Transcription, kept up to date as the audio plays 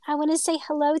want to say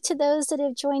hello to those that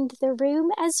have joined the room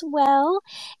as well.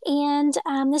 And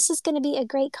this is going to be a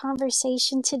great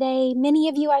conversation today. Many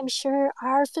of you, I'm sure,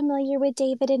 are familiar with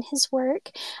David and his work.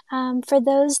 For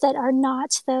those that are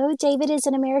not, though, David is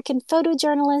an American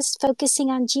photojournalist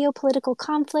focusing on geopolitical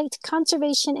conflict,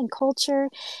 conservation, and culture.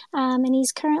 And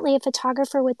he's currently a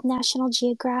photographer with National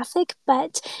Geographic.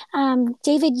 But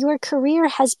David, your career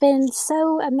has been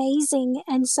so amazing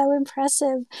and so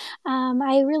impressive.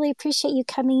 I really appreciate you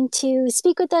coming to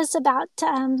speak with us about,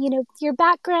 your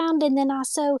background and then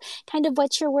also kind of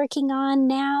what you're working on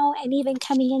now and even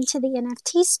coming into the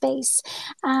NFT space.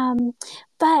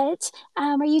 But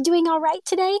are you doing all right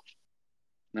today?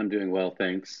 I'm doing well,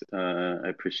 thanks. I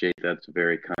appreciate that. It's a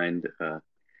very kind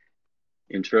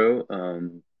intro.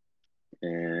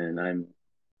 And I'm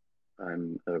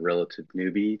a relative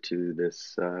newbie to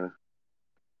this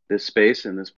space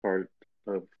and this part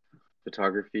of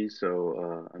photography,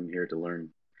 so I'm here to learn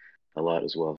a lot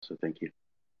as well. So thank you.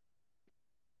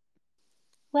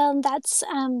 Well, that's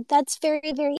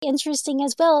very, very interesting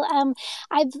as well.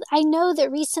 I know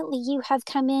that recently you have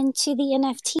come into the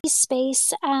NFT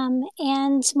space,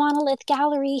 and Monolith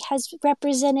Gallery has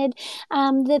represented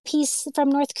the piece from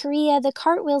North Korea, the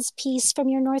Cartwheels piece from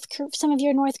some of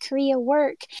your North Korea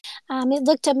work. It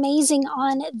looked amazing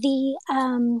on the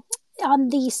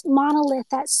monolith,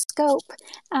 that scope.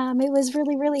 It was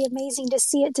really, really amazing to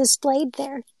see it displayed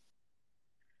there.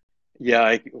 Yeah,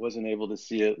 I wasn't able to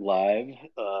see it live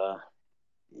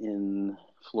in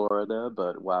Florida,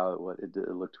 but wow, it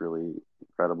looked really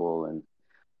incredible, and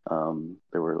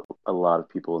there were a lot of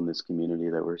people in this community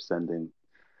that were sending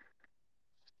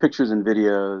pictures and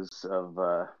videos of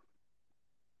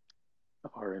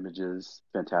our images.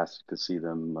 Fantastic to see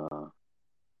them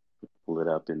lit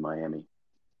up in Miami.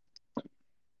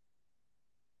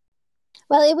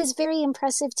 Well, it was very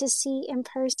impressive to see in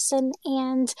person,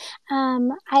 and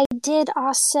I did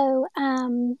also.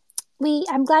 I'm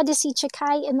glad to see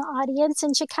Chakai in the audience.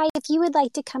 And Chakai, if you would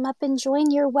like to come up and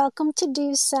join, you're welcome to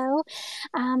do so,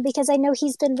 because I know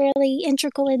he's been really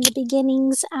integral in the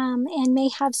beginnings, and may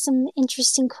have some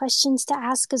interesting questions to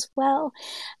ask as well.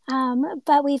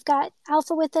 But we've got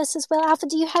Alpha with us as well. Alpha,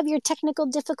 do you have your technical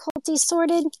difficulties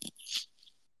sorted?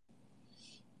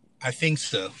 I think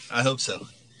so. I hope so.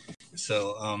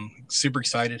 So super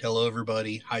excited. Hello,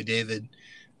 everybody. Hi, David.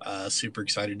 Super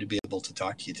excited to be able to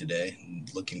talk to you today.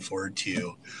 Looking forward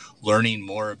to learning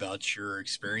more about your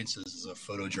experiences as a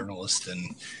photojournalist,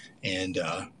 and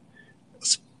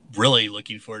really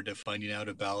looking forward to finding out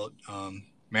about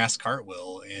Mass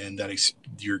Cartwheel and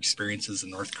your experiences in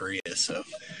North Korea. So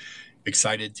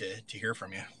excited to hear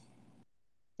from you.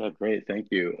 Oh, great, thank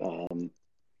you.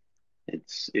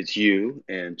 It's you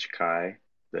and Chikai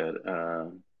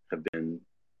that have been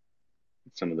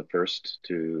some of the first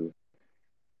to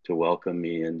welcome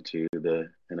me into the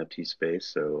NFT space.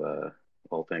 So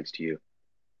all thanks to you.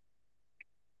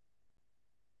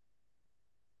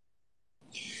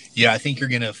 Yeah, I think you're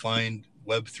going to find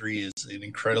Web3 is an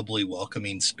incredibly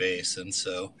welcoming space. And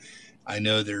so I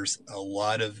know there's a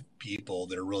lot of people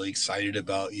that are really excited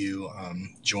about you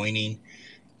joining,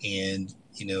 and,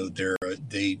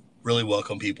 they really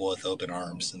welcome people with open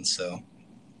arms. And so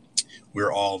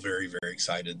we're all very, very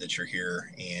excited that you're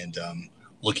here, and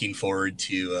looking forward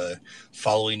to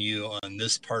following you on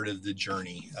this part of the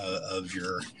journey of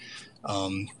your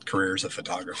career as a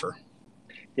photographer.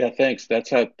 Yeah, thanks.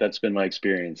 That's been my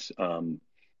experience.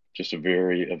 Just a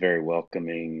very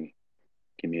welcoming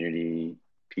community,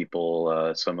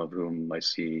 people, some of whom I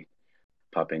see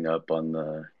popping up in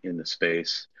the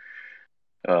space.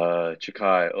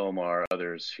 Chikai, Omar,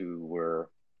 others who were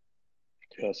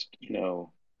just,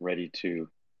 ready to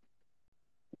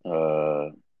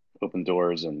open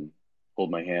doors and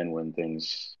hold my hand when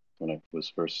I was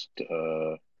first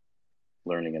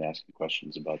learning and asking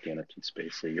questions about the NFT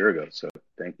space a year ago. So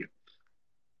thank you.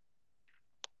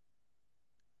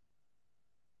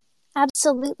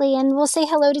 Absolutely. And we'll say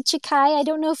hello to Chikai. I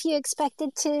don't know if you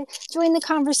expected to join the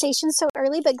conversation so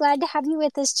early, but glad to have you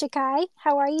with us, Chikai.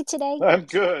 How are you today? I'm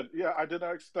good. Yeah, I did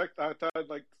not expect that. I thought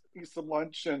I'd eat some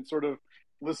lunch and sort of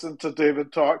listen to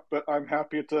David talk, but I'm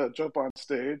happy to jump on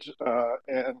stage,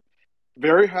 and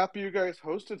very happy you guys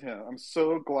hosted him. I'm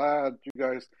so glad you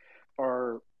guys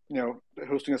are,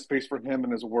 hosting a space for him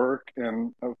and his work,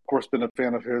 and of course been a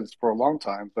fan of his for a long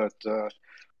time, but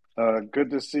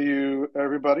good to see you,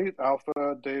 everybody.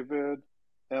 Alpha, David,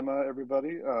 Emma,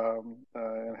 everybody,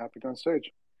 and happy to be on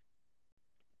stage.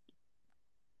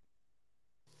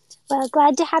 Well,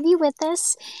 glad to have you with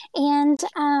us. And,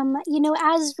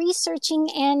 as researching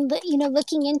and,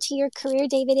 looking into your career,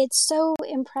 David, it's so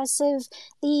impressive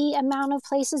the amount of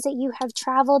places that you have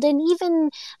traveled. And even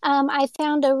I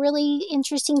found a really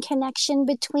interesting connection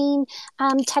between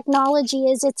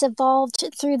technology as it's evolved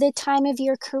through the time of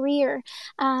your career.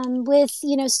 With,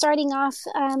 starting off,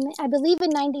 I believe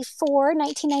in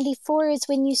 1994 is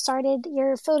when you started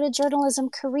your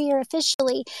photojournalism career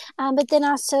officially. But then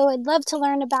also, I'd love to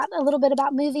learn about a little bit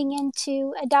about moving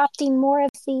into adopting more of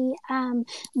the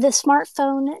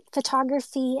smartphone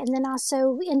photography, and then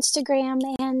also Instagram,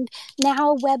 and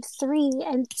now Web3,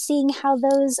 and seeing how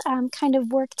those kind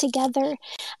of work together.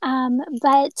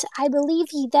 But I believe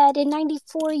that in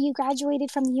 '94 you graduated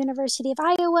from the University of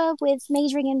Iowa with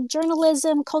majoring in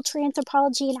journalism, cultural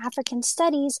anthropology, and African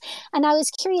studies. And I was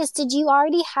curious, did you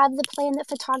already have the plan that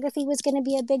photography was going to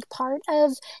be a big part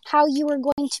of how you were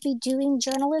going to be doing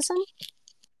journalism?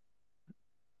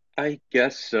 I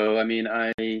guess so. I mean,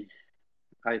 I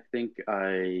think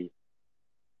I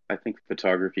think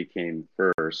photography came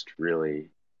first, really,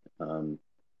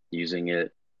 using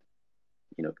it,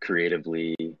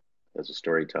 creatively as a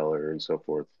storyteller and so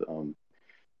forth,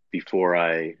 before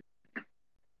I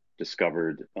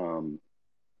discovered,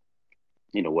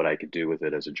 what I could do with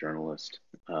it as a journalist.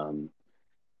 Um,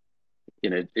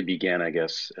 it began, I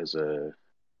guess, as a,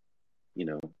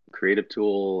 creative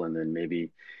tool, and then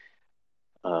maybe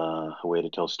a way to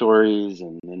tell stories,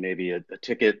 and then maybe a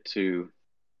ticket to,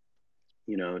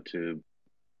 to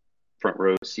front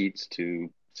row seats to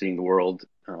seeing the world.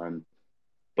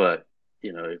 But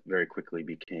it very quickly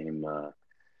became,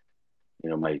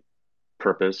 my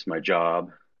purpose, my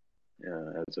job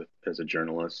as a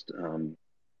journalist.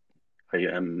 I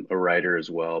am a writer as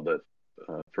well, but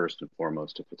first and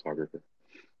foremost, a photographer.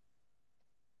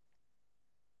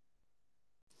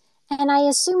 And I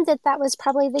assumed that that was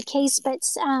probably the case, but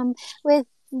with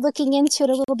looking into it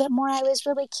a little bit more, I was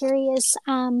really curious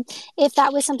if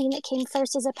that was something that came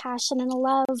first as a passion and a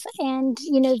love, and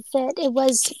that it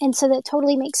was, and so that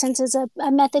totally makes sense as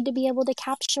a method to be able to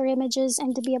capture images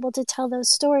and to be able to tell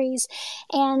those stories.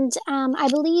 And I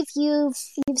believe you've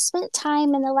spent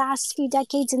time in the last few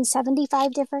decades in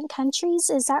 75 different countries.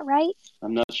 Is that right?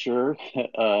 I'm not sure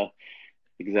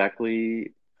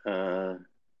exactly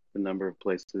the number of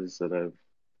places that I've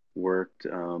worked,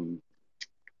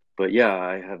 but yeah,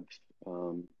 I have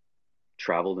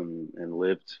traveled and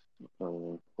lived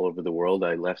all over the world.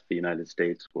 I left the United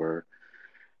States, where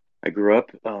I grew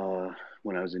up,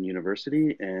 when I was in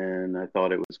university, and I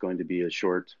thought it was going to be a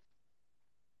short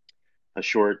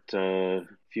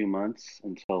few months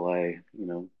until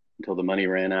the money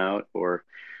ran out, or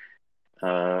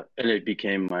and it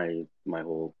became my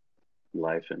whole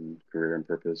life and career and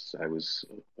purpose. I was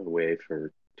away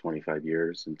for 25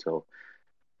 years until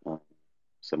uh,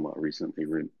 somewhat recently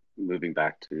moving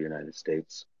back to the United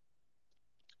States.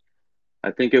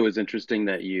 I think it was interesting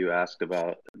that you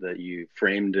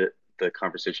framed the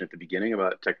conversation at the beginning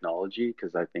about technology,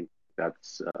 because I think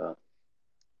that's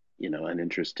an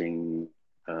interesting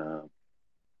uh,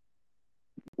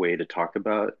 way to talk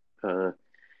about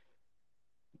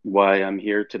why I'm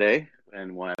here today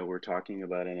and why we're talking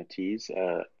about NFTs.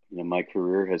 My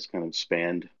career has kind of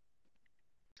spanned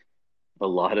a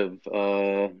lot of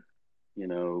you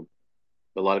know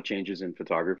a lot of changes in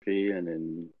photography and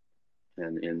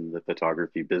in the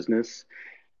photography business.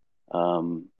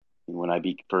 When I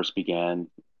first began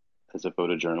as a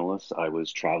photojournalist, I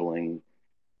was traveling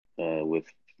with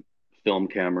film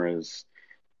cameras,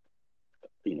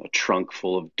 a trunk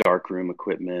full of darkroom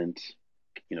equipment,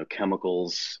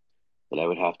 chemicals that I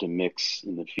would have to mix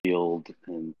in the field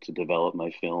and to develop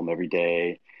my film every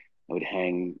day. I would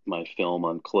hang my film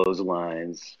on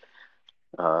clotheslines.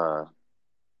 Uh,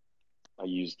 I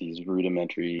used these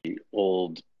rudimentary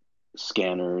old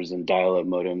scanners and dial-up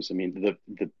modems. I mean, the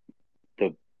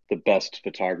the best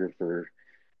photographers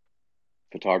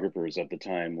at the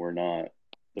time were not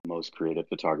the most creative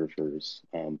photographers,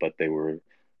 but they were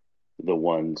the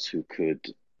ones who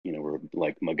could, were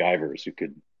like MacGyvers, who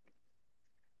could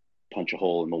punch a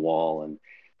hole in the wall and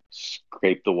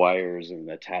scrape the wires and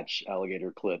attach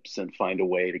alligator clips and find a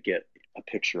way to get a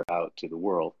picture out to the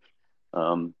world.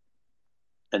 Um,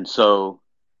 and so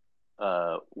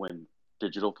when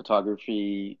digital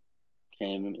photography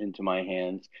came into my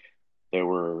hands, there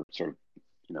were sort of,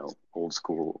 old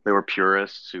school. There were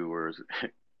purists who were,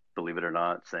 believe it or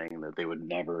not, saying that they would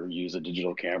never use a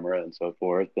digital camera and so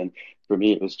forth. And for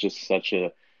me, it was just such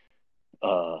a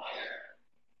uh,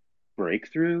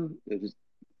 breakthrough.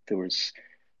 There was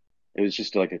it was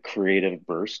just like a creative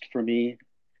burst for me.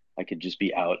 I could just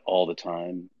be out all the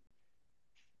time,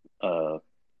 uh,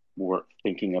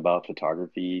 thinking about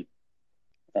photography,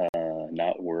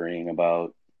 not worrying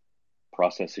about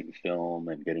processing film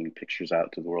and getting pictures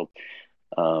out to the world.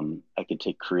 I could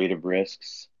take creative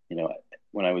risks.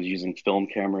 When I was using film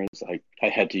cameras, I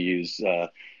had to use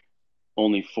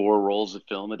only 4 rolls of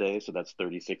film a day. So that's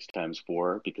 36 times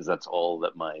 4, because that's all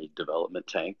that my development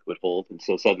tank would hold. And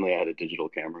so suddenly I had a digital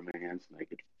camera in my hands and I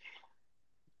could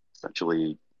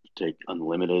essentially take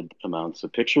unlimited amounts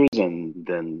of pictures, and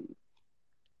then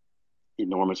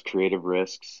enormous creative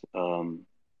risks. And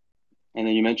then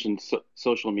you mentioned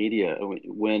social media.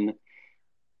 When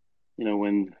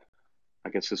I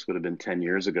guess this would have been 10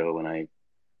 years ago,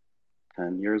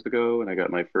 10 years ago when I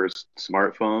got my first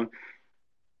smartphone,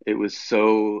 it was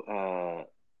so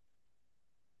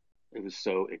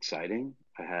exciting.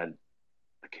 I had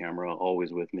a camera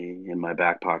always with me in my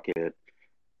back pocket.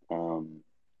 Um,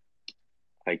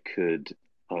 I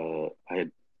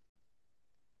had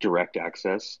direct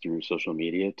access through social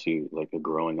media to like a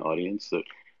growing audience. That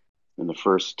in the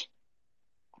first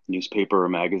newspaper or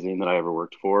magazine that I ever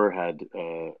worked for had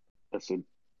a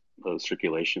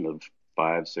circulation of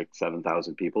 5, 6,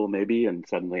 7,000 people maybe, and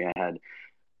suddenly I had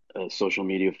a social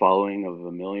media following of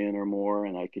 1 million or more,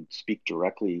 and I could speak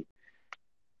directly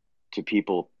to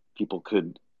people. People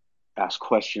could ask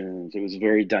questions. It was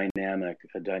very a dynamic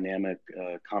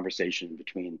conversation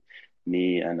between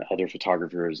me and other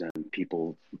photographers and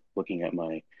people looking at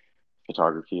my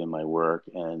photography and my work.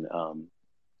 And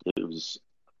it was,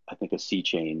 I think, a sea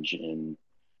change in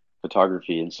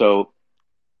photography. And so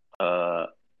uh,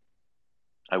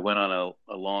 I went on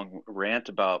a long rant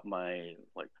about my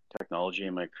technology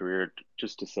and my career,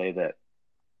 just to say that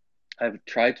I've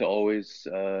tried to always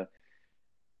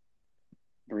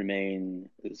remain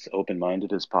as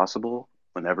open-minded as possible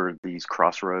whenever these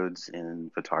crossroads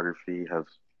in photography have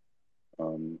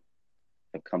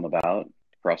come about.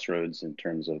 Crossroads in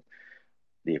terms of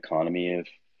the economy of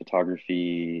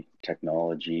photography,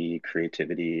 technology,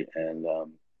 creativity, and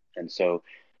so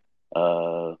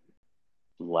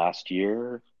last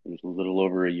year, a little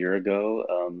over a year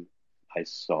ago, I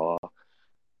saw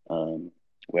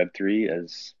Web3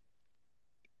 as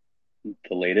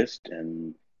the latest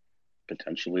and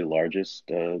potentially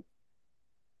largest,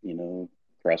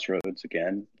 crossroads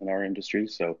again in our industry.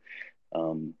 So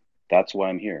that's why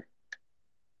I'm here.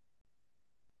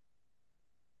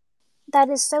 That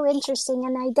is so interesting,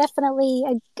 and I definitely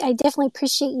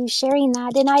appreciate you sharing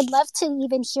that. And I'd love to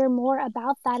even hear more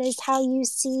about that, is how you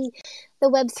see the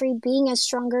Web3 being a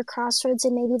stronger crossroads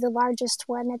and maybe the largest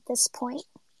one at this point.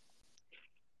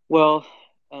 Well,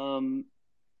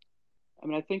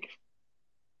 I think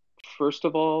first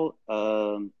of all,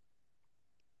 the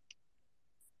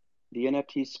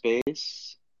NFT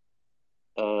space,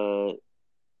 uh,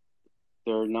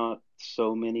 there are not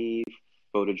so many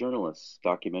photojournalists,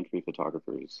 documentary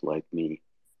photographers like me,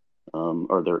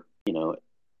 or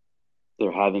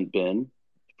there haven't been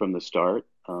from the start.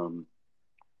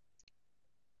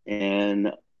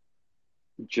 And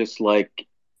just like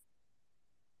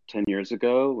 10 years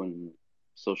ago when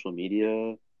social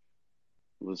media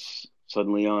was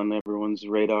suddenly on everyone's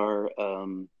radar,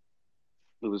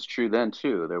 it was true then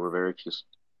too. There were very just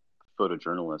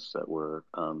photojournalists that were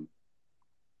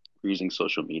using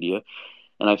social media.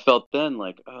 And I felt then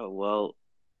like, oh, well,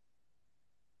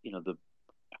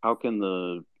 how can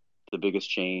the biggest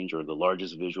change or the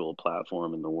largest visual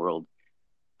platform in the world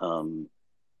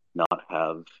not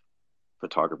have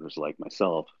photographers like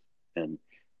myself? And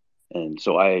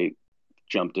so I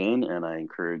jumped in and I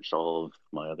encouraged all of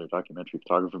my other documentary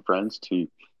photographer friends to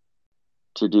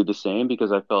do the same,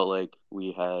 because I felt like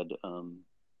we had a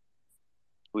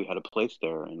place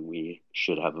there and we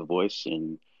should have a voice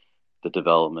in the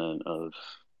development of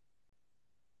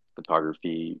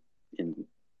photography in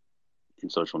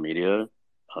social media.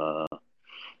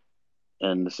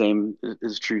 And the same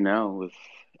is true now with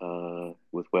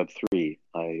Web3.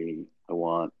 I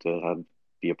want to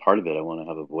be a part of it. I want to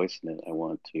have a voice in it.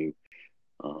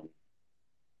 Um,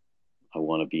 I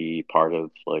want to be part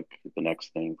of like the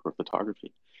next thing for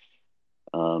photography.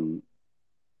 And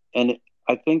I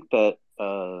think that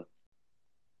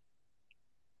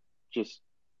just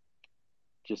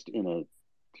just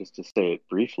to say it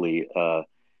briefly, the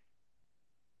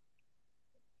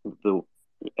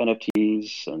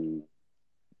NFTs and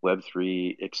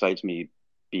Web3 excites me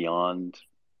beyond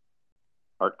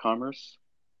art commerce,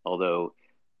 although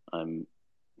I'm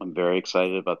very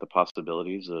excited about the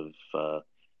possibilities of the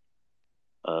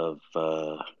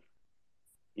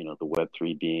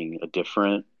Web3 being a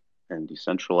different and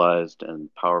decentralized and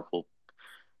powerful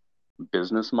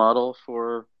business model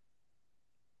for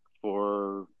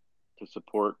to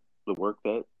support the work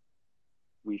that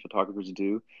we photographers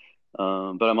do.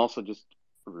 But I'm also just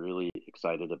really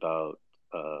excited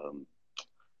um,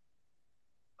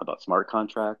 about smart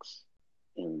contracts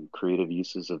and creative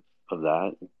uses of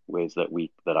that, ways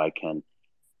that I can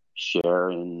share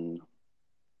in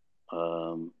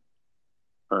um,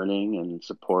 earning and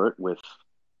support with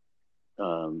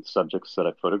subjects that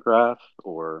I photograph,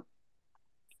 or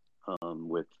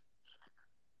with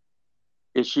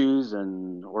issues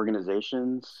and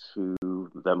organizations who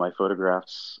that my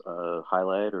photographs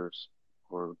highlight or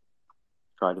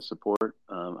try to support.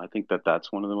 I think that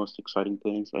that's one of the most exciting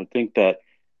things. I think that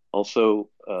also,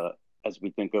 as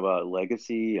we think about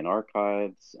legacy and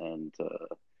archives and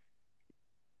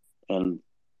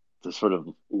the sort of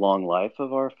long life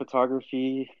of our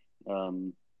photography,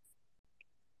 um,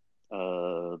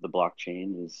 the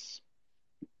blockchain is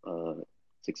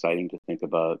it's exciting to think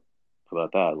about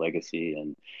that legacy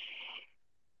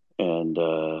and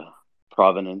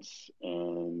provenance.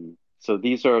 And so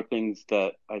these are things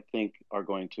that I think are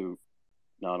going to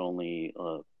not only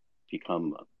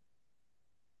become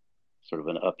sort of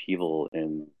an upheaval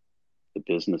in the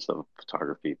business of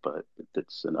photography, but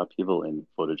it's an upheaval in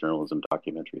photojournalism,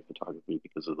 documentary photography,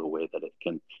 because of the way that it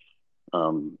can,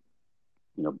 um,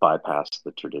 bypass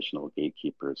the traditional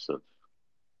gatekeepers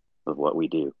of what we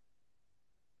do.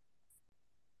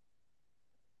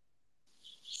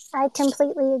 I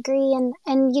completely agree. And,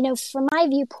 from my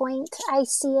viewpoint, I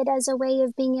see it as a way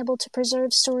of being able to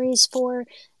preserve stories for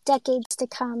decades to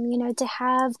come, to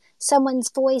have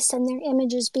someone's voice and their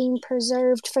images being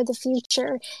preserved for the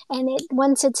future. And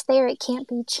once it's there, it can't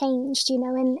be changed,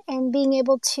 and being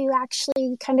able to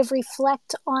actually kind of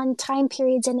reflect on time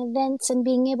periods and events and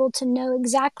being able to know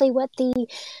exactly what the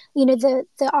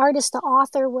artist, the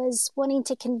author was wanting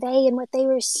to convey and what they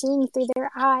were seeing through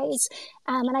their eyes.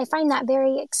 And I find that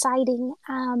very exciting.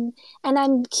 And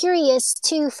I'm curious,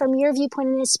 too, from your viewpoint,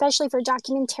 and especially for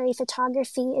documentary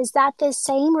photography, is that the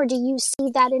same, or do you see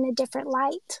that in a different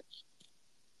light?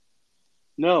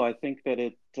 No, I think that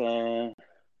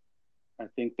I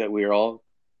think that we're all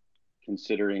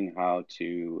considering how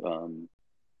to,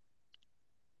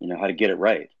 how to get it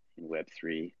right in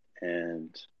Web3.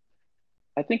 And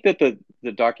I think that the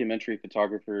documentary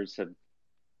photographers have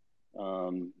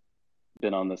um,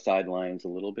 been on the sidelines a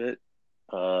little bit,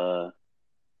 or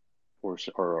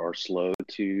are slow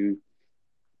to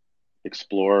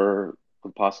explore the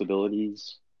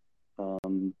possibilities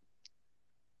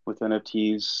with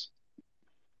NFTs.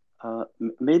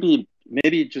 Maybe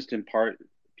just in part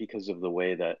because of the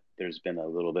way that there's been a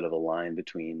little bit of a line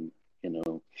between,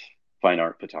 fine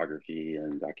art photography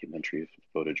and documentary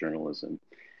photojournalism. I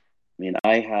mean,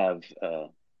 I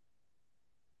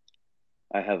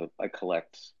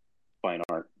collect fine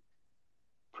art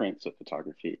prints of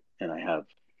photography, and I have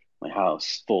my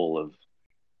house full of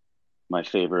my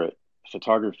favorite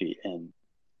photography, and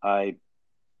I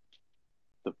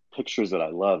the pictures that I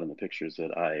love and the pictures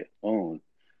that I own,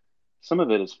 some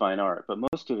of it is fine art, but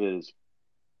most of it is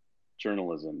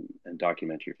journalism and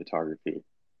documentary photography.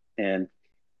 And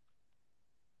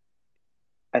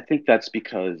I think that's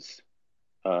because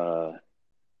uh,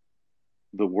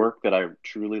 the work that I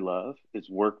truly love is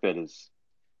work that is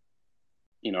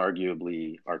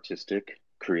inarguably artistic,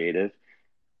 creative,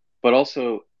 but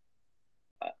also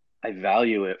I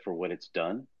value it for what it's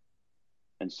done.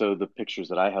 And so the pictures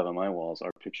that I have on my walls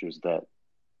are pictures that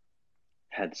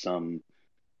had some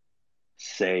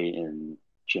say in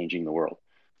changing the world,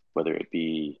 whether it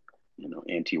be,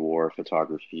 anti-war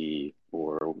photography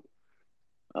or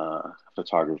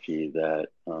photography that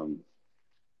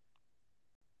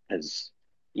has,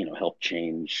 helped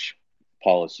change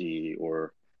policy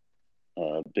or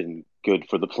been good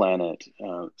for the planet.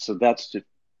 So that's just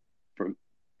for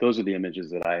those are the images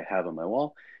that I have on my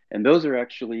wall, and those are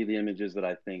actually the images that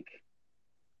I think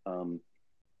um,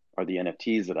 are the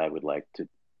NFTs that I would like to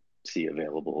see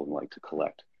available and like to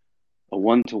collect. A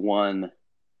one-to-one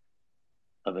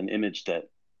of an image that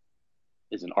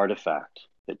is an artifact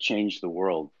that changed the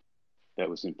world, that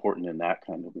was important in that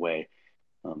kind of way,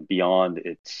 beyond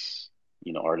its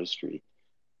artistry.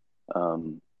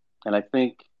 And I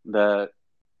think that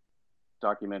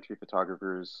documentary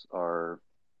photographers are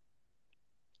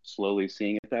slowly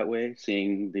seeing it that way,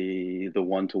 seeing the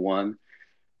one to one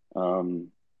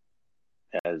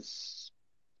as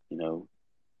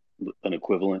an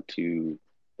equivalent to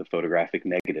the photographic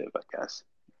negative, I guess.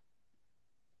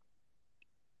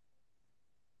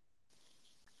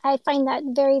 I find that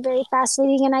very, very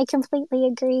fascinating, and I completely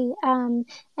agree.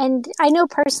 And I know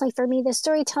personally for me, the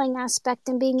storytelling aspect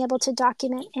and being able to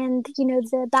document and,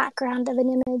 the background of an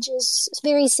image is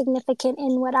very significant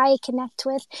in what I connect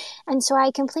with. And so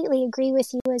I completely agree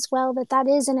with you as well that that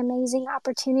is an amazing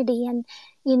opportunity. And,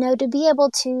 to be able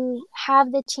to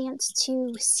have the chance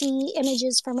to see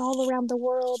images from all around the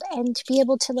world and to be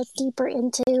able to look deeper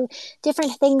into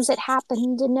different things that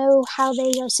happen, to know how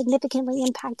they are significantly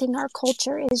impacting our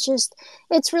culture is just,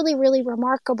 it's really, really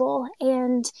remarkable.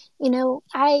 And,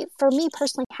 for me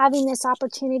personally, having this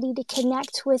opportunity to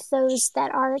connect with those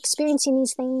that are experiencing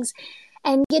these things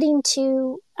and getting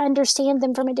to understand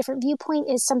them from a different viewpoint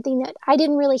is something that I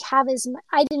didn't really have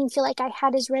I didn't feel like I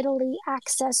had as readily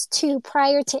access to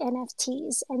prior to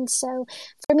NFTs. And so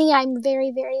for me, I'm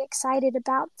very, very excited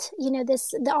about,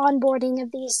 the onboarding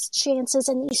of these chances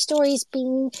and these stories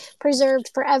being preserved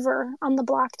forever on the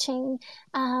blockchain.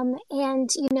 And,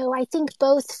 I think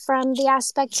both from the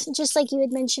aspect, just like you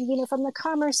had mentioned, from the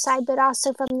commerce side, but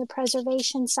also from the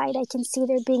preservation side, I can see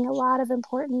there being a lot of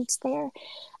importance there.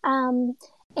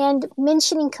 And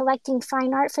mentioning collecting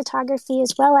fine art photography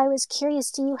as well, I was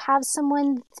curious, do you have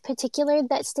someone particular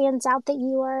that stands out that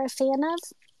you are a fan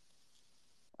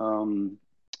Um,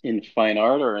 in fine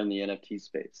art or in the NFT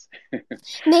space? of?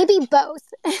 Maybe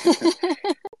both.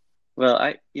 Well,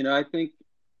 I think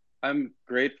I'm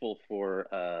grateful for,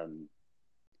 I'll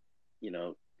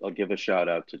give a shout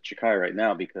out to Chikai right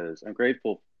now because I'm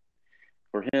grateful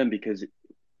for him because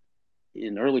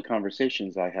in early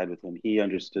conversations I had with him, he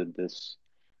understood this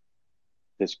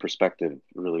perspective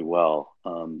really well,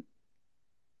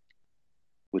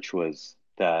 which was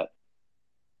that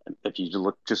if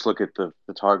you just look at the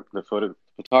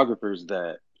photographers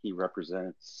that he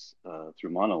represents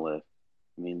through Monolith,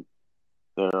 I mean,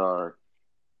 there are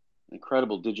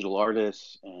incredible digital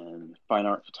artists and fine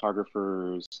art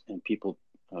photographers and people,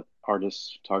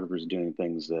 artists, photographers doing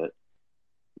things that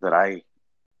I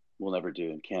will never do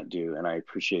and can't do, and I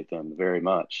appreciate them very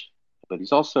much. But he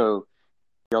also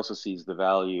sees the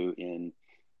value in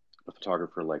a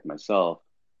photographer like myself,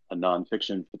 a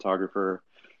nonfiction photographer,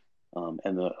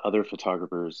 and the other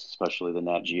photographers, especially the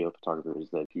Nat Geo photographers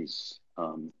that he's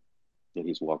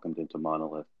welcomed into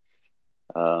Monolith.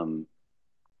 Um,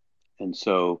 and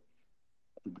so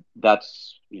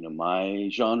that's my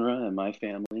genre and my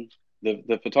family.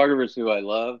 The photographers who I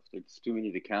love, it's too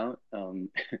many to count,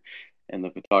 and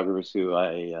the photographers who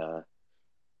I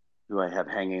have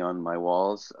hanging on my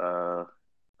walls.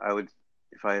 I would,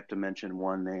 if I have to mention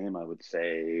one name, I would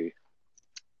say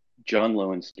John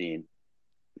Lowenstein,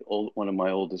 one of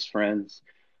my oldest friends,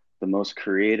 the most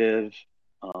creative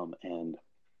and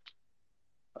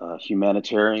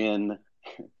humanitarian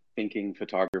thinking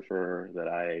photographer that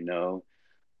I know,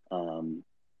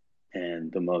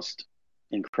 and the most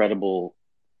incredible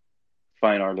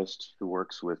fine artist who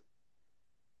works with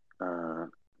uh,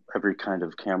 every kind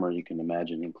of camera you can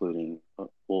imagine, including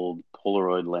old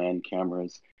Polaroid land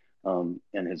cameras, and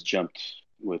has jumped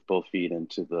with both feet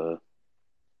into the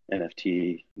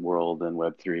NFT world and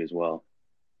Web3 as well.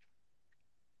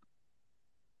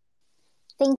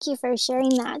 Thank you for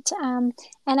sharing that.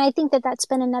 And I think that that's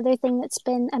been another thing that's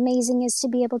been amazing is to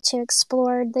be able to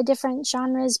explore the different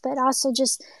genres, but also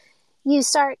just you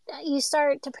start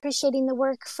appreciating the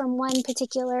work from one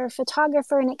particular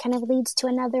photographer, and it kind of leads to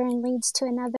another and leads to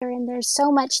another, and there's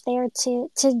so much there to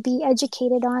be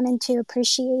educated on and to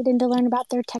appreciate and to learn about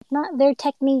their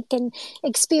technique and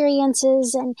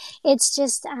experiences. And it's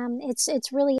just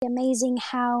it's really amazing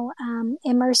how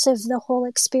immersive the whole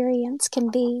experience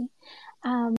can be.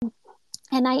 um,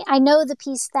 and I know the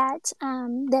piece that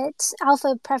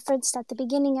Alpha preferenced at the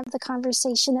beginning of the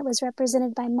conversation that was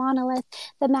represented by Monolith,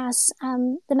 the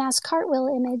mass cartwheel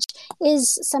image,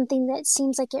 is something that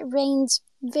seems like it rings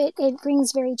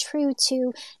very true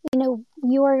to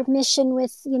your mission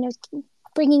with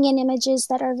bringing in images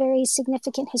that are very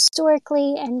significant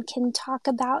historically and can talk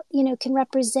about can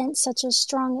represent such a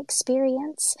strong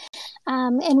experience.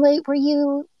 And were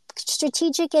you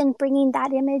strategic in bringing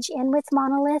that image in with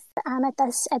Monolith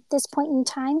at this point in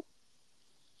time?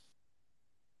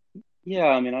 Yeah,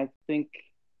 I mean, I think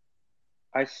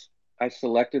I, I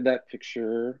selected that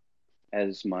picture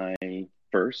as my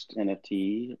first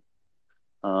NFT,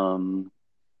 um,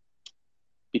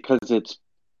 because it's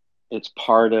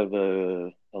part of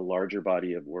a larger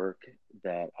body of work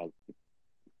that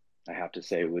I have to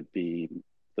say would be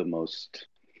the most,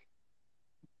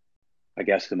 I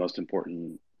guess, the most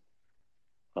important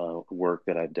work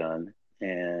that I've done,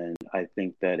 and I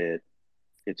think that it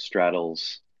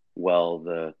straddles well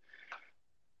the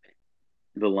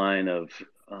line of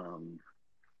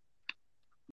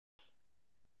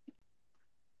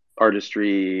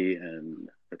artistry and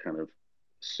a kind of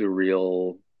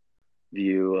surreal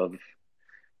view of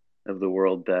the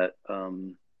world that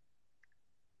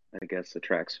I guess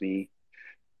attracts me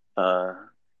uh,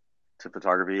 to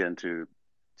photography and to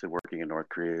working in North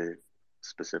Korea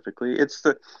specifically. It's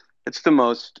the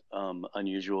most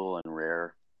unusual and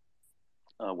rare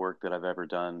work that I've ever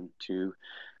done. Too,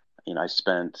 I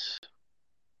spent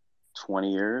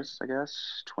 20 years, I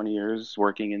guess, 20 years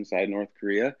working inside North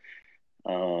Korea.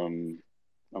 Um,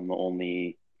 I'm the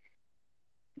only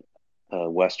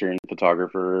Western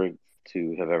photographer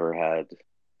to have ever had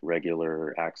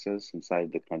regular access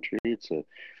inside the country. It's a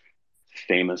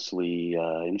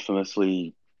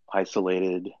infamously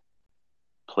isolated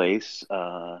place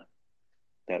that,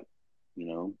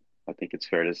 I think it's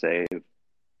fair to say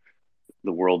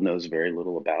the world knows very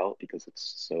little about because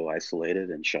it's so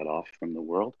isolated and shut off from the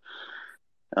world.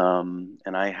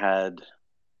 And I had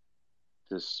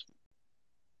this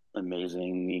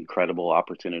amazing, incredible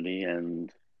opportunity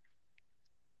and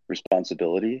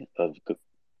responsibility of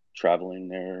traveling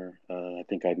there. I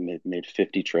think I made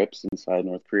 50 trips inside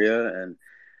North Korea, and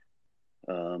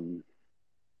um,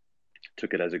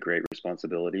 took it as a great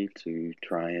responsibility to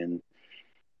try and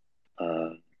uh,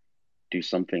 do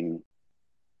something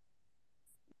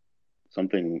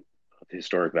of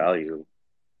historic value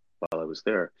while I was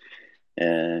there.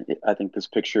 And I think this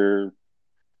picture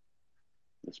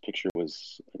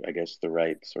was, I guess, the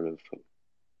right sort of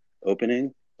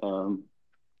opening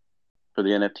for the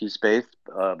NFT space,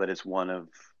 but it's one of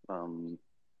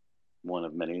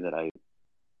many that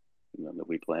that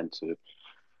we plan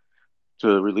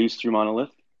to release through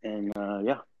Monolith. And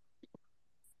yeah.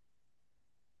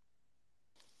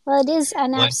 Well, it is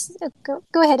an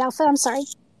go ahead, Alpha. I'm sorry.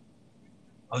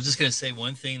 I was just going to say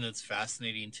one thing that's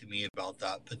fascinating to me about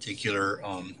that particular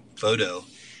photo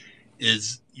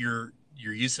is your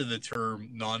use of the term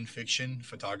nonfiction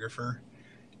photographer,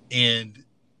 and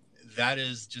that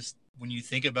is just when you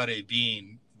think about it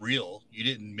being real, you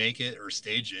didn't make it or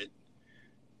stage it.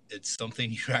 It's something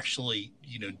you actually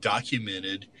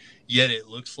documented, yet it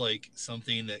looks like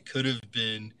something that could have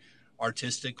been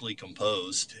artistically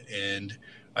composed. And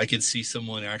I could see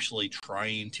someone actually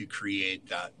trying to create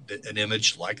an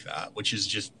image like that, which is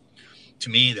just, to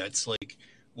me, that's like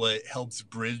what helps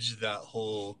bridge that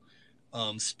whole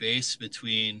space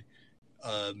between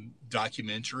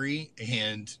documentary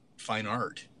and fine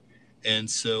art. And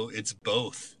so it's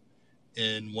both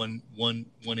in one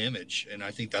image, and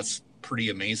I think that's pretty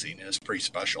amazing and it's pretty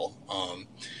special.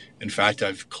 In fact,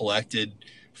 I've collected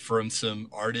from some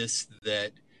artists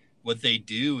that what they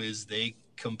do is they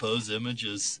compose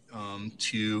images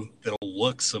that'll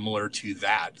look similar to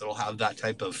that'll have that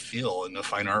type of feel in the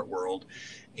fine art world,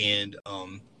 and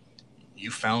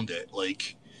you found it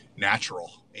like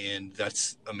natural, and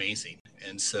that's amazing.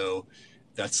 And so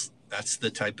that's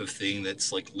the type of thing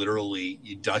that's like literally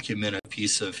you document a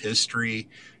piece of history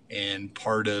and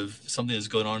part of something that's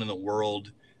going on in the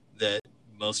world that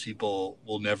most people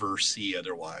will never see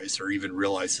otherwise or even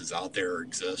realize is out there or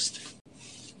exist.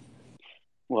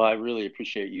 Well, I really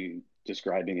appreciate you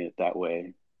describing it that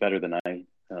way better than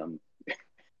um,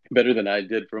 better than I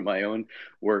did for my own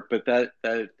work. But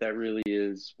that really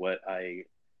is what I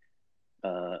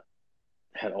uh,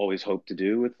 had always hoped to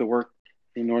do with the work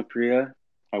in North Korea.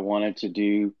 I wanted to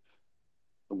do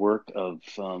the work of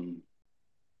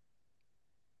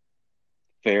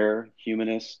fair,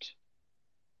 humanist,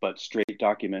 but straight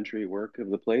documentary work of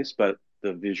the place. But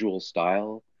the visual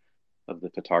style of the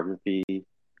photography,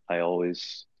 I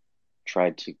always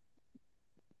tried to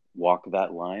walk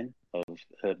that line of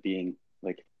being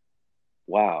like,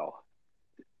 wow,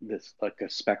 this like a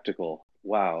spectacle.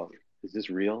 Wow, is this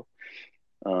real?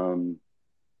 Um,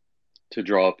 to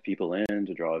draw people in,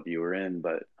 to draw a viewer in,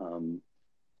 but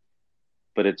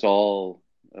it's all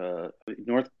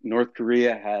North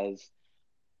Korea has,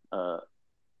 uh,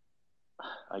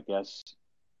 I guess,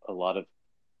 a lot of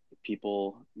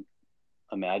people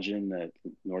imagine that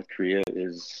North Korea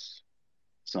is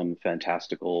some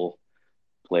fantastical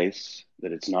place,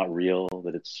 that it's not real,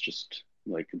 that it's just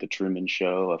like the Truman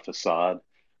Show, a facade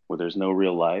where there's no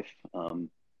real life.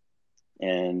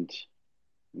 And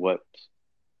what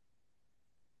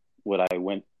what I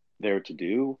went there to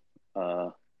do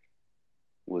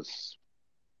was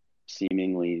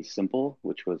seemingly simple,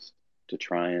 which was to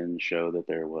try and show that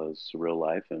there was real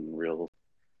life and real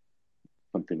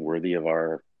something worthy of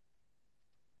our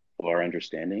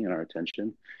understanding and our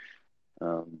attention.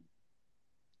 Um,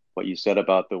 what you said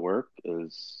about the work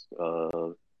is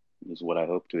what I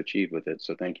hope to achieve with it.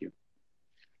 So thank you.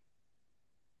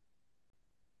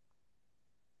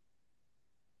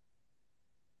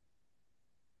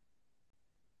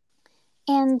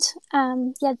 And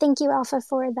yeah, thank you, Alpha,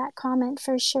 for that comment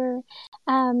for sure.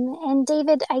 And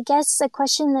David, I guess a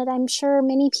question that I'm sure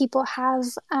many people have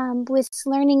with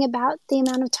learning about the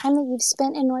amount of time that you've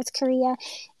spent in North Korea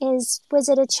is, was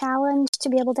it a challenge to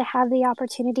be able to have the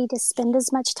opportunity to spend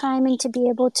as much time and to be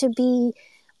able to be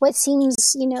what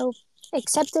seems,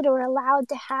 accepted or allowed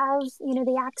to have,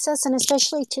 the access and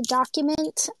especially to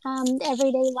document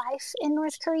everyday life in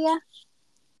North Korea?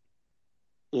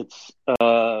 It's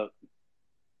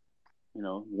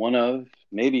one of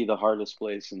maybe the hardest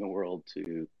place in the world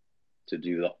to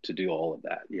do all of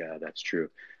that. Yeah, that's true.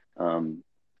 Um,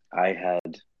 I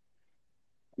had,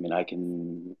 I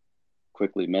can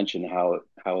quickly mention how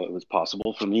it was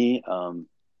possible for me.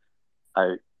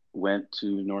 I went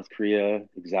to North Korea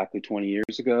exactly 20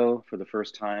 years ago for the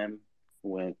first time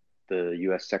with the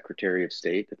U.S. Secretary of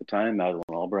State at the time, Madeleine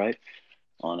Albright,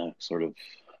 on a sort of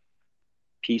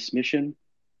peace mission.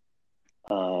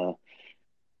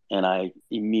 And I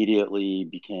immediately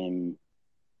became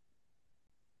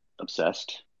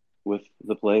obsessed with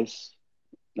the place,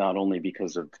 not only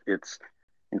because of its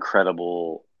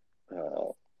incredible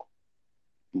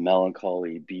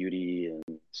melancholy beauty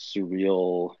and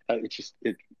surreal.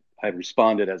 I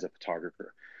responded as a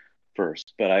photographer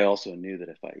first, but I also knew that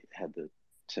if I had the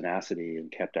tenacity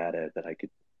and kept at it, that I could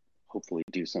hopefully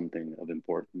do something of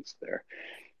importance there.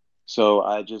 So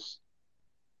I just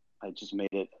made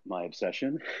it my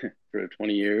obsession for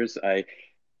 20 years. I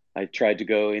tried to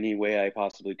go any way I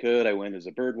possibly could. I went as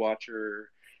a bird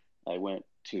watcher. I went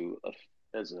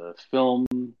as a film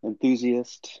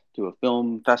enthusiast to a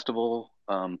film festival.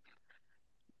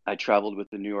 I traveled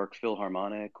with the New York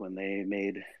Philharmonic when they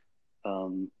made a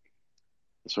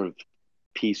sort of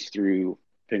piece through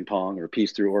ping pong or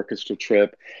piece through orchestra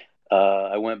trip.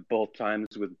 I went both times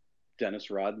with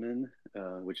Dennis Rodman,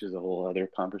 which is a whole other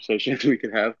conversation we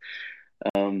could have.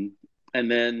 And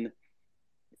then,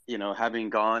 having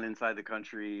gone inside the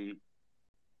country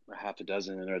a half a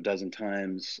dozen or a dozen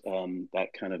times,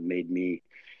 that kind of made me,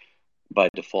 by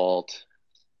default,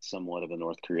 somewhat of a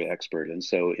North Korea expert. And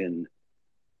so in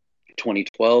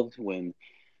 2012, when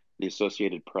the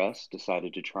Associated Press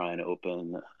decided to try and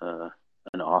open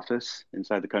an office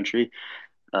inside the country,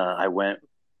 I went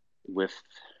with,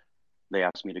 they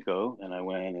asked me to go, and I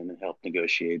went and helped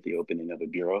negotiate the opening of a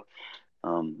bureau.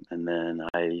 And then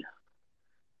I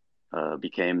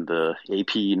became the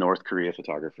AP North Korea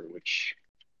photographer, which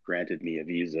granted me a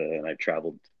visa, and I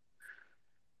traveled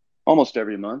almost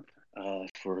every month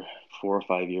for 4 or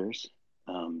 5 years.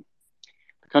 The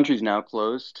country's now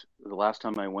closed. The last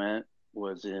time I went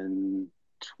was in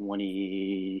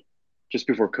just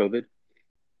before COVID,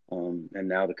 and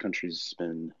now the country's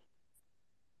been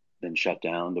shut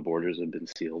down. The borders have been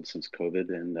sealed since COVID,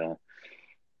 and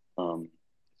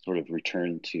sort of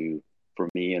returned to, for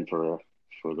me and for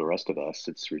the rest of us,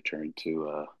 it's returned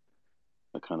to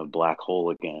a kind of black hole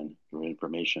again for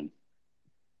information.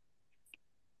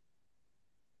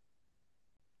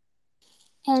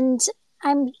 And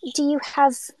I'm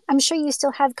sure you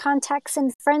still have contacts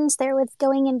and friends there with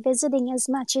going and visiting as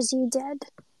much as you did.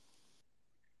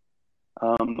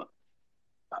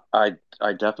 I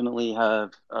definitely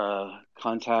have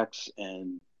contacts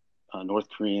and North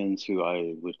Koreans who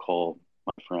I would call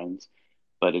my friends,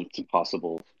 but it's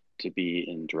impossible to be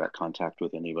in direct contact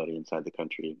with anybody inside the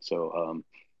country. So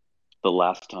the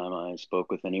last time I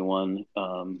spoke with anyone,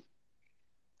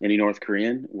 any North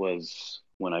Korean, was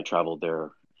when I traveled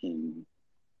there in,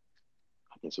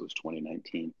 I guess it was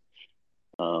 2019.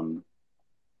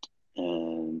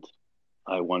 And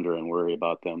I wonder and worry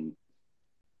about them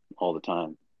all the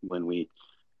time when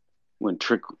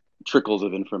trickles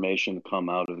of information come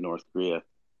out of North Korea.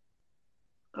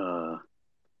 I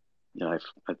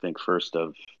think first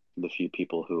of the few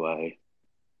people who I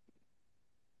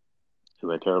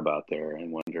care about there,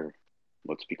 and wonder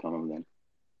what's become of them.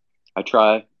 I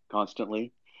try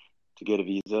constantly to get a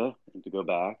visa and to go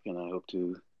back, and I hope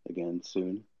to again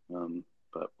soon.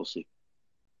 But we'll see.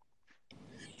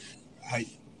 I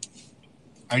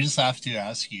just have to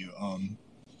ask you.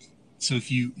 So if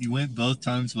you went both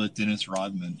times with Dennis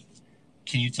Rodman,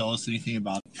 can you tell us anything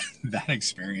about that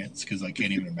experience? Because I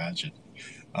can't even imagine.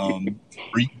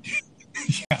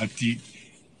 Yeah,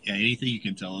 anything you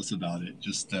can tell us about it?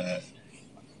 Just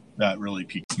that really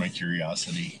piques my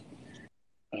curiosity.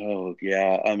 Oh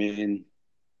yeah,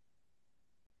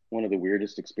 one of the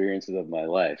weirdest experiences of my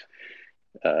life,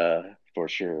 for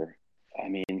sure.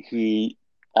 I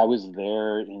was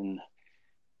there in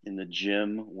the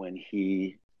gym when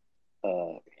he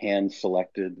hand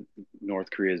selected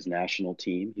North Korea's national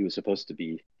team. He was supposed to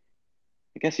be,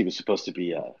 I guess he was supposed to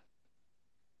be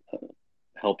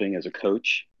helping as a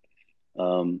coach,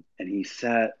 And he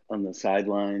sat on the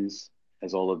sidelines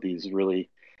as all of these really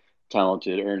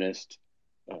talented, earnest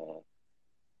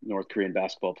North Korean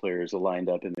basketball players lined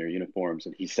up in their uniforms,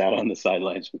 and he sat on the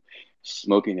sidelines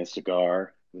smoking a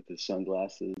cigar with his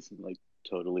sunglasses, and like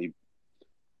totally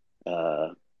uh,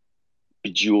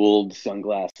 bejeweled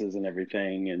sunglasses and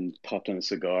everything, and puffed on a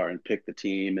cigar and picked the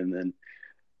team, and then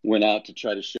went out to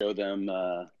try to show them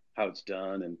how it's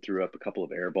done, and threw up a couple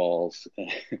of air balls.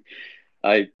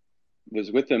 I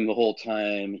was with him the whole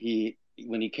time.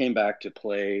 When he came back to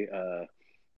play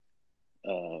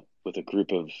with a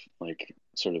group of like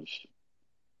sort of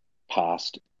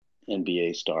past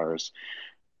NBA stars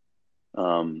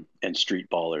and street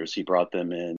ballers, he brought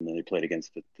them in, and they played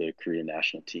against the Korean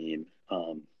national team.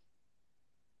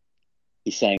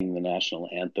 He sang the national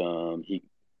anthem. He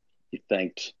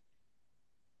thanked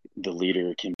the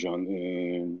leader, Kim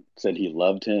Jong-un, said he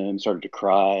loved him, started to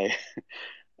cry.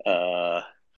 uh,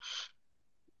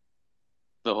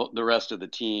 the rest of the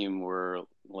team were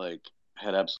like,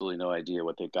 had absolutely no idea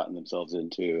what they'd gotten themselves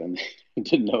into, and they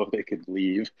didn't know if they could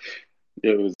leave.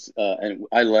 It was, and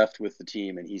I left with the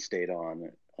team, and he stayed on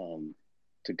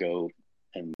to go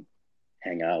and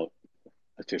hang out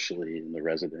officially in the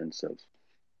residence of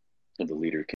the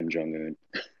leader, Kim Jong-un.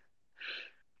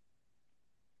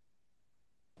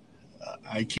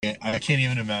 I can't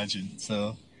even imagine.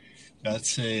 So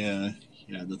that's yeah,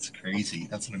 that's crazy.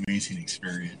 That's an amazing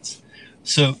experience.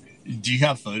 So, do you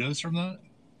have photos from that?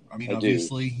 I mean, I do.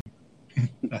 obviously,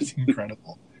 that's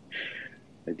incredible.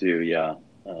 I do, yeah.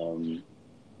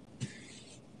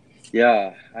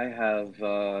 Yeah, I have,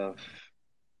 I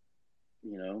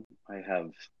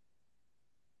have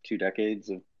 2 decades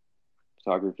of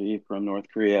photography from North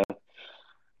Korea.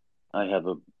 I have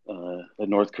a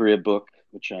North Korea book,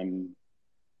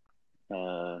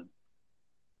 uh,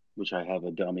 which I have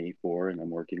a dummy for, and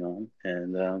I'm working on,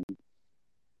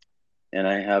 and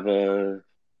I have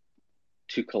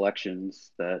two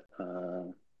collections that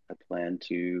I plan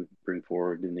to bring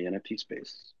forward in the NFT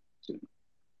space soon.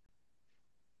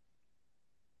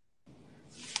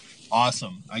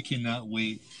 Awesome! I cannot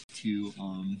wait to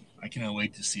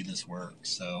see this work.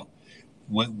 So,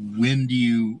 when do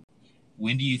you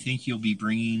think you'll be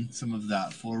bringing some of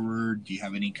that forward? Do you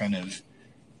have any kind of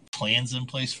plans in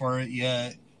place for it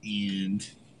yet? And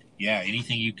yeah,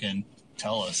 anything you can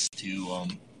tell us to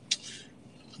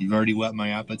you've already whet my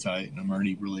appetite, and I'm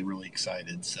already really, really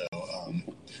excited. So,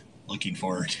 looking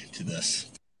forward to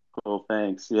this. Cool,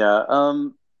 thanks. Yeah,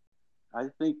 I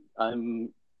think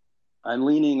I'm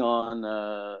leaning on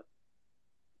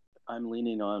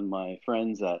my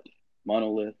friends at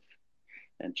Monolith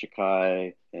and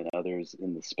Chikai and others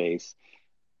in the space.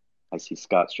 I see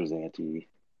Scott Strazzanti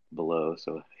below,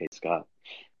 so hey, Scott.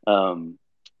 Um,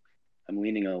 I'm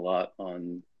leaning a lot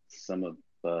on some of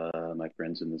my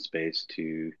friends in the space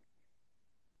to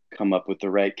come up with the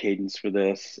right cadence for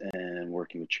this, and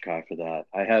working with Chikai for that.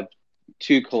 I have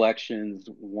two collections,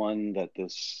 one that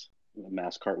this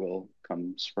mass cartwheel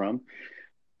comes from,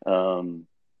 um,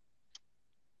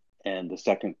 and the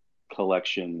second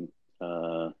collection,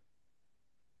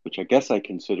 which I guess I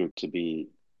consider to be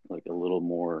like a little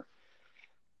more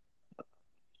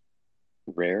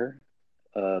rare,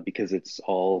 because it's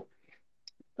all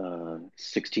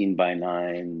 16 by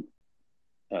 9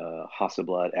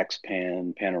 Hasselblad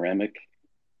X-Pan panoramic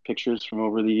pictures from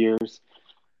over the years,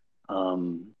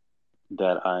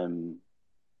 that I'm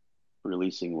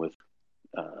releasing with,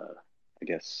 I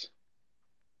guess,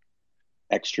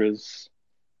 extras,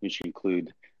 which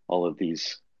include all of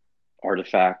these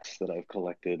artifacts that I've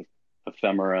collected,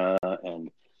 ephemera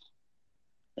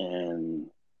and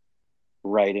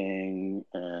writing,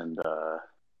 and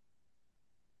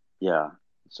yeah.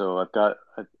 So I've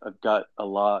got a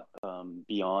lot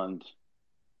beyond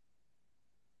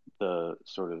the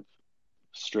sort of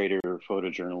straighter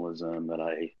photojournalism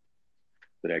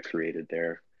that I created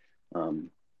there,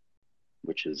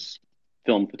 which is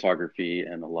film photography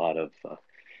and a lot of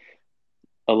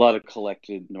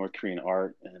collected North Korean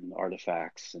art and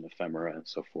artifacts and ephemera and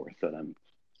so forth, that I'm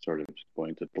sort of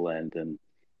going to blend and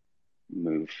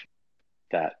move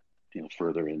that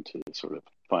further into the sort of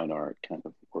fine art kind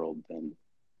of world than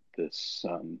this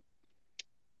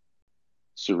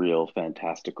surreal,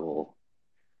 fantastical,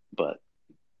 but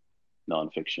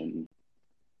nonfiction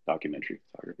documentary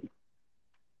photography.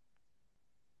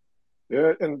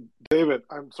 Yeah, and David,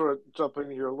 I'm sort of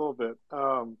jumping here a little bit.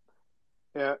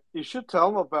 Yeah, you should tell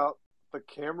them about the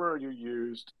camera you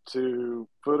used to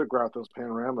photograph those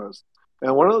panoramas.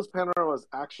 And one of those panoramas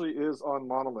actually is on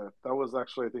Monolith. That was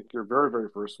actually, I think, your very, very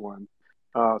first one.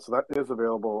 So that is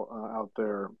available out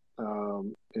there.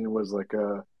 And it was like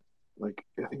like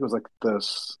I think it was like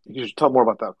this. You should tell more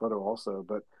about that photo also,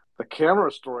 but the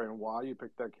camera story and why you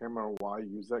picked that camera and why you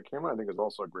use that camera, I think is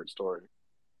also a great story.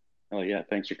 Oh yeah,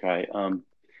 thanks, Rakai.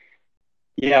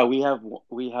 Yeah, we have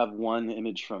one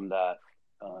image from that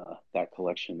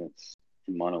collection that's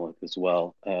in monolith as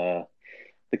well. The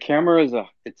camera is a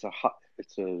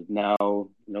now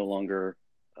no longer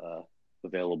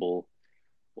available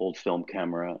old film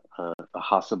camera, a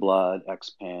Hasselblad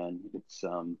X-Pan.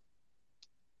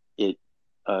 It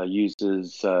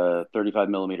uses 35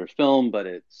 millimeter film, but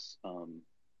it's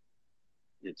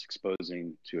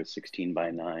exposing to a 16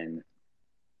 by 9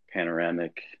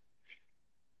 panoramic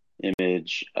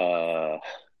image. I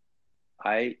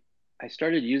I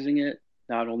started using it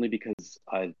not only because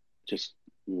I just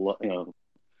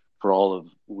for all of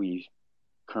we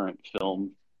current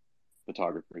film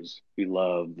photographers, we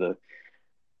love the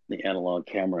analog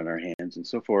camera in our hands and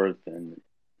so forth, and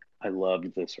I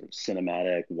loved the sort of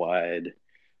cinematic, wide,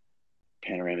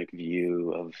 panoramic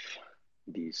view of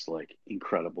these like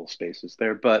incredible spaces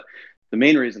there. But the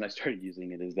main reason I started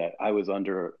using it is that I was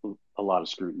under a lot of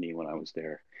scrutiny when I was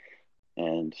there,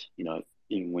 and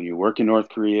when you work in North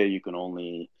Korea, you can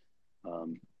only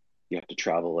you have to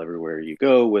travel everywhere you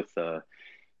go with a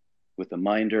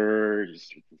minder,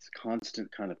 just this constant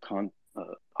kind of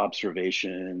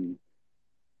observation.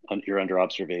 You're under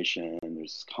observation.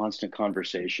 There's constant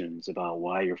conversations about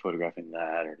why you're photographing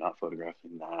that or not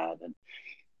photographing that,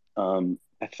 and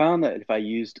I found that if I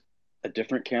used a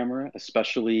different camera,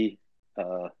 especially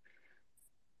I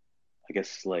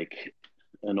guess like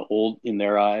an old, in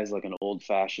their eyes, like an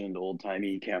old-fashioned,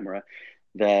 old-timey camera,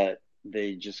 that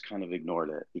they just kind of ignored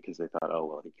it because they thought, oh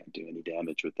well, he can't do any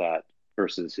damage with that,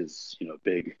 versus his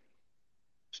big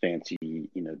fancy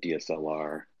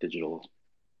DSLR digital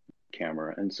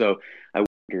camera. And so I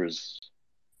wonder's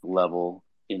level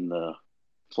in the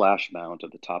flash mount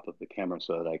at the top of the camera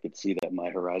so that I could see that my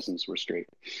horizons were straight.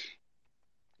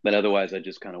 But otherwise, I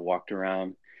just kind of walked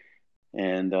around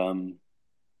and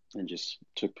just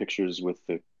took pictures with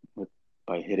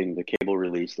by hitting the cable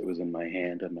release that was in my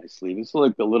hand on my sleeve. It's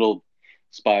like the little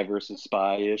spy versus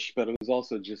spy ish, but it's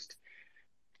also just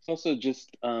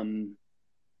a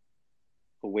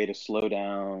way to slow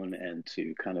down and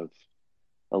to kind of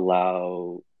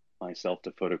allow myself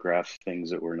to photograph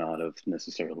things that were not of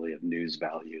necessarily of news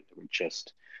value, that were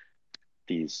just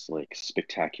these like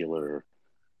spectacular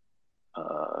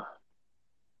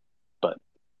but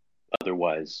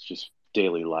otherwise just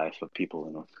daily life of people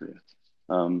in North Korea.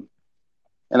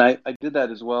 And I did that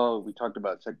as well. We talked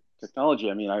about technology.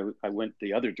 I mean, I went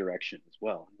the other direction as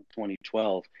well. In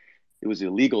 2012, it was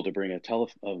illegal to bring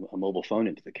a mobile phone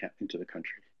into the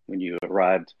country. When you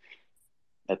arrived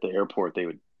at the airport, they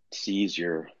would seize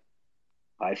your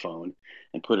iPhone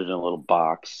and put it in a little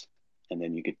box, and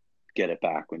then you could get it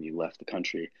back when you left the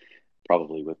country,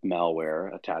 probably with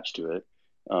malware attached to it.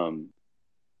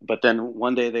 But then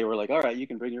one day they were like, "All right, you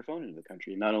can bring your phone into the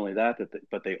country." Not only that,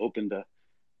 but they opened a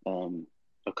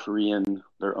Korean,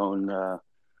 their own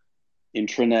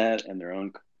intranet and their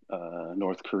own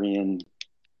North Korean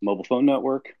mobile phone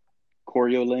network,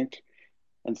 Koryo Link.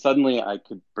 And suddenly I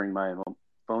could bring my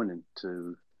phone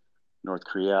into North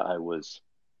Korea. I was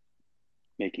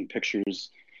making pictures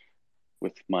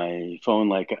with my phone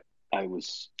like I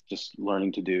was just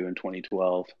learning to do in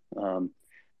 2012.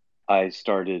 I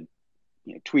started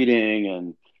tweeting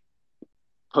and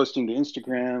posting to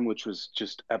Instagram, which was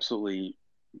just absolutely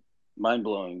mind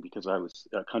blowing because I was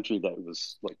a country that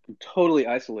was like totally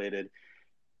isolated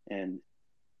and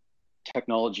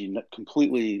technology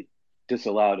completely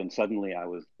disallowed. And suddenly I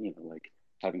was, like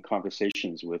having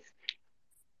conversations with.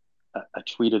 I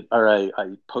tweeted or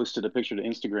I posted a picture to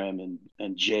Instagram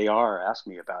and JR asked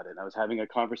me about it. And I was having a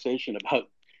conversation about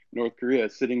North Korea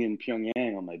sitting in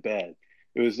Pyongyang on my bed.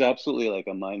 It was absolutely like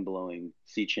a mind blowing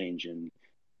sea change in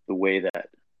the way that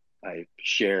I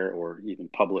share or even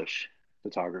publish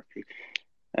photography.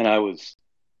 And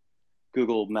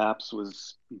Google Maps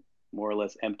was more or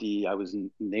less empty. I was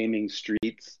naming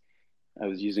streets. I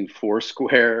was using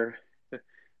Foursquare.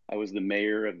 I was the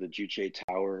mayor of the Juche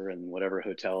Tower and whatever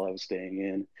hotel I was staying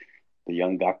in, the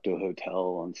Yeonggakdo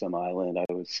Hotel on some island.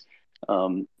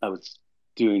 I was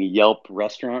doing Yelp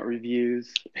restaurant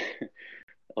reviews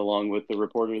along with the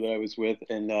reporter that I was with,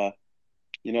 and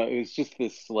it was just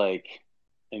this like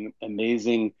an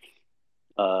amazing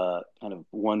kind of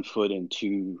one foot in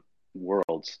two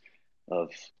worlds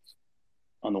of.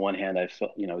 On the one hand, I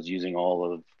felt, I was using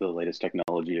all of the latest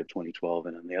technology of 2012,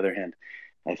 and on the other hand,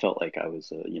 I felt like I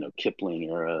was a, Kipling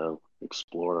era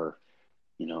explorer,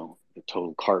 a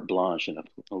total carte blanche and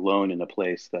alone in a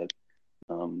place that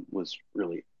was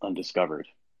really undiscovered.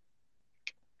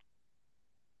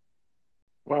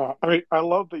 Wow. I mean, I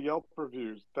love the Yelp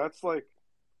reviews. That's like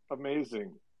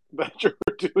amazing that you're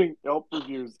doing Yelp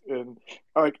reviews in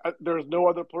like there's no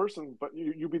other person but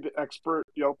you be the expert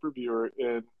Yelp reviewer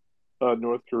in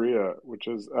North Korea, which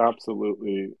is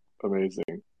absolutely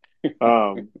amazing.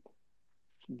 Um,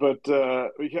 but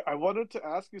yeah, I wanted to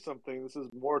ask you something. This is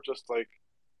more just like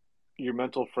your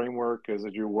mental framework as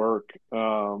you work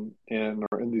in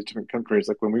or in these different countries.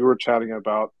 Like when we were chatting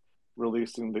about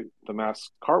releasing the mass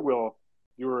cartwheel,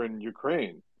 you were in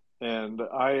Ukraine, and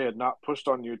I had not pushed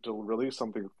on you to release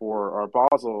something for our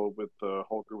Basel with the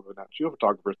whole group of Nat Geo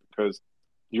photographers because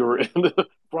you were in the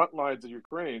front lines of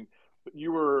Ukraine, but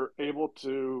you were able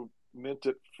to mint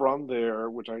it from there,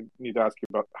 which I need to ask you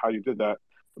about how you did that.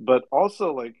 But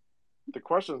also, like the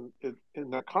question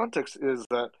in that context is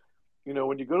that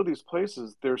when you go to these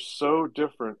places, they're so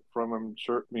different from, I'm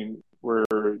sure, I mean, where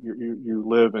you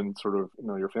live and sort of,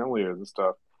 your family is and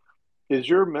stuff. Is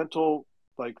your mental,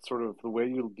 like, sort of the way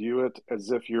you view it as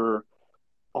if you're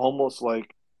almost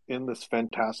like in this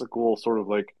fantastical sort of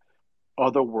like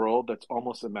other world that's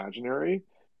almost imaginary?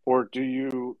 Or do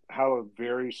you have a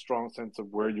very strong sense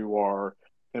of where you are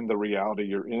in the reality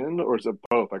you're in? Or is it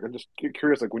both? Like, I'm just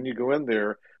curious, like when you go in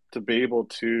there to be able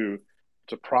to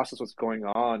process what's going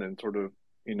on and sort of,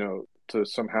 to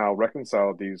somehow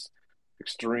reconcile these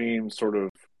extreme sort of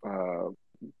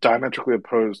diametrically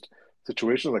opposed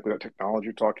situations like that technology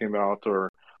you're talking about,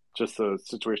 or just the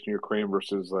situation in Ukraine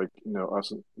versus like,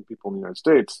 us and people in the United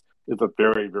States is a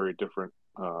very, very different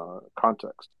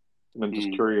context. And I'm just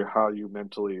Mm, curious how you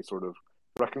mentally sort of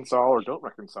reconcile or don't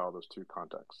reconcile those two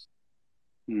contexts.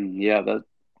 yeah,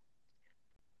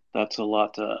 that's a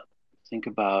lot to think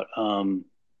about.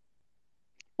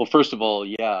 Well, first of all,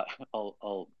 yeah,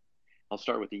 I'll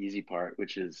start with the easy part,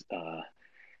 which is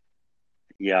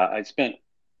yeah, I spent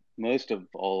most of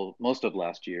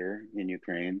last year in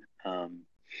Ukraine,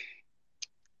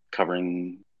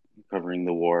 covering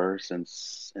the war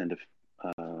since end of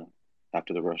uh,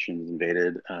 after the Russians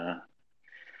invaded,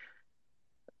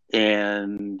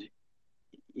 and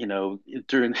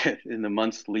during in the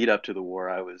months lead up to the war,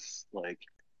 I was like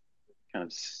kind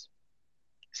of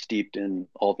steeped in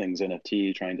all things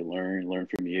NFT, trying to learn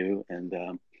from you, and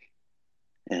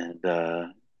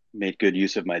made good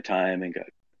use of my time and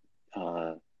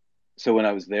got. So when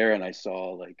I was there and I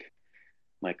saw like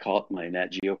my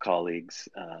Nat Geo colleagues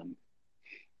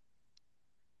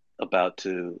about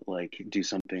to like do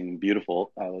something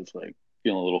beautiful, I was like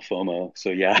feeling a little FOMO. So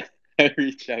yeah, I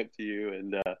reached out to you,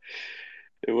 and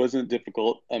it wasn't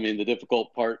difficult. I mean, the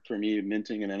difficult part for me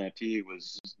minting an NFT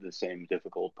was the same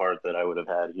difficult part that I would have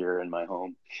had here in my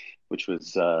home, which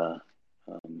was um,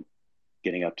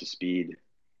 getting up to speed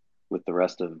with the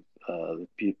rest of the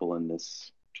people in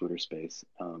this Twitter space.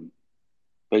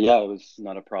 But yeah, it was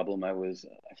not a problem. I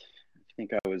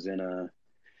think I was in a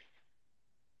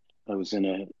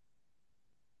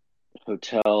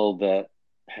hotel that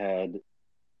had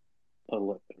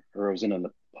or I was in an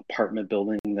apartment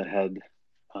building that had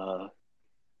uh,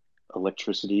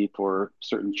 electricity for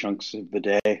certain chunks of the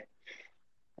day.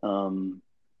 And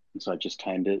so I just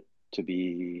timed it to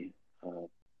be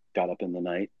got up in the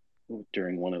night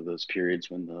during one of those periods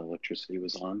when the electricity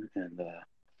was on, and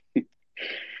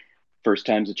first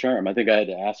time's a charm. I think I had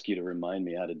to ask you to remind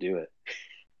me how to do it.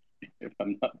 If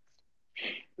I'm not.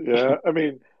 Yeah, I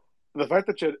mean, the fact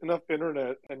that you had enough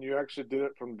internet and you actually did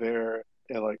it from there,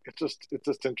 and like it's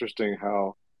just interesting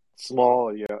how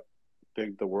small yet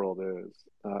big the world is.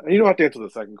 And you don't have to answer the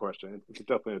second question. It's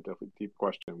definitely a deep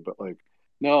question, but like,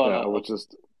 No, yeah, I was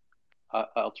just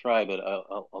I'll try, but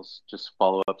I'll just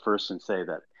follow up first and say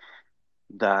that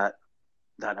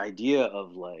that idea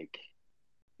of like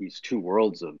these two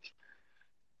worlds of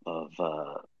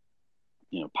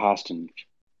past and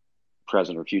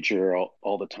present or future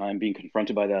all the time, being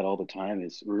confronted by that all the time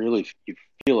is really, you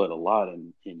feel it a lot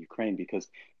in Ukraine, because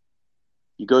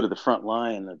you go to the front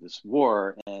line of this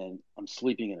war and I'm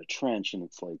sleeping in a trench and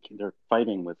it's like they're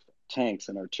fighting with tanks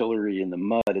and artillery in the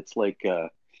mud. It's like the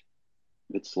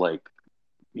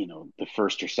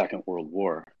First or Second World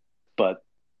War, but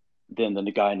then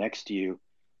the guy next to you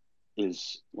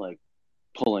is like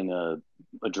pulling a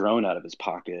drone out of his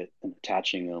pocket and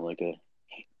attaching like a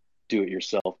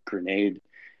do-it-yourself grenade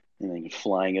and then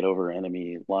flying it over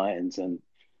enemy lines, and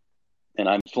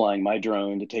I'm flying my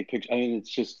drone to take pictures. I mean, it's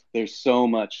just there's so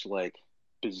much like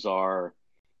bizarre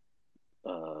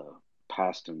uh,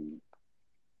 past and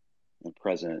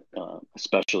present,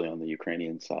 especially on the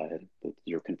Ukrainian side, that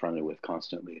you're confronted with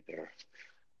constantly there.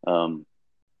 Um,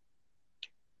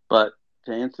 but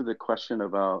to answer the question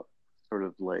about sort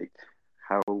of like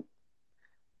how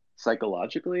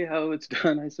psychologically how it's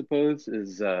done, I suppose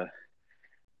is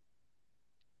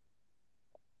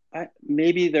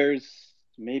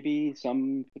maybe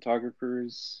some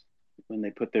photographers, when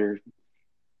they put their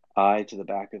eye to the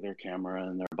back of their camera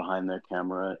and they're behind their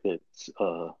camera, it's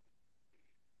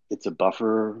a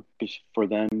buffer for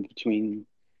them between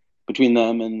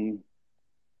them and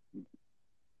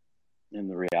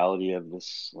the reality of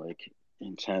this like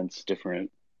intense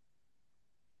different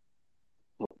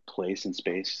place and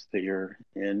space that you're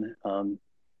in.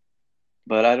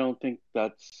 But I don't think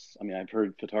that's, I mean, I've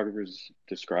heard photographers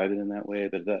describe it in that way,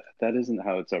 but that isn't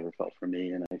how it's ever felt for me.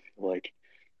 And I feel like,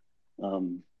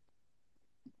 um,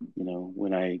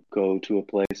 when I go to a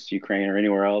place, Ukraine or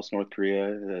anywhere else, North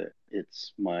Korea,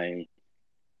 it's my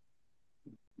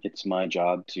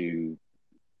job to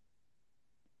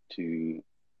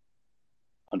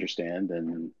understand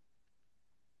and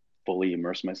fully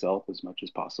immerse myself as much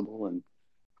as possible and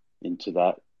into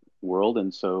that world.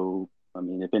 And so, I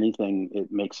mean, if anything,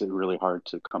 it makes it really hard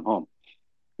to come home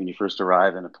when you first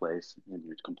arrive in a place and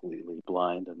you're completely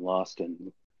blind and lost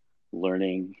and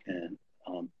learning. And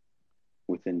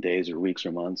within days or weeks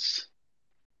or months,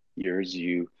 years,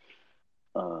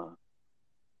 uh,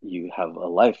 you have a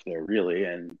life there really,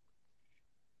 and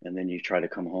then you try to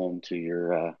come home to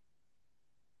your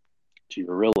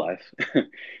real life,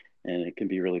 and it can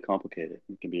be really complicated.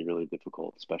 It can be really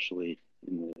difficult, especially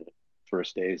in the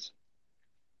first days.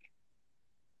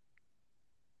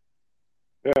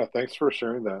 Yeah, thanks for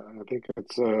sharing that. I think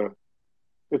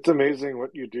it's amazing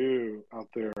what you do out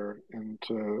there, and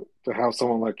to have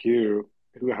someone like you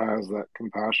who has that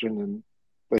compassion and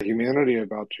the humanity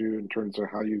about you in terms of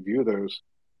how you view those,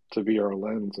 to be our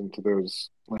lens into those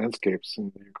landscapes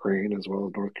in Ukraine as well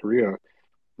as North Korea. I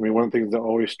mean, one of the things that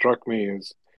always struck me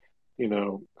is,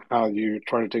 how you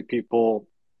try to take people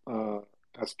uh,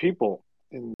 as people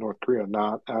in North Korea,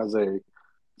 not as a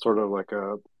sort of like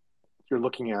a, you're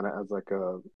looking at it as like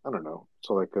a, I don't know,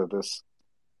 so like this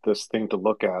thing to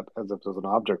look at as if there's an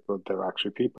object, but they're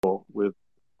actually people with,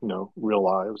 real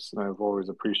lives. And I've always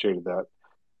appreciated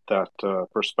that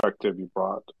perspective you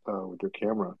brought with your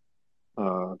camera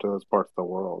to those parts of the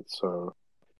world. So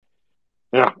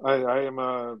yeah, I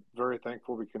am very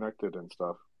thankful we connected and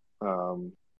stuff.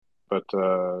 Um, but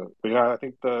yeah, I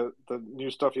think the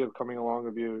new stuff you have coming along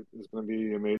with you is going to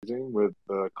be amazing with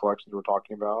the collections we're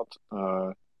talking about.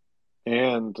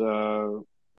 And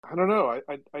I don't know.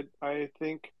 I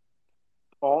think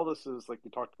all this is like you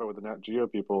talked about with the Nat Geo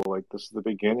people. Like this is the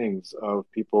beginnings of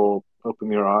people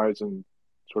opening their eyes and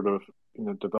sort of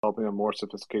developing a more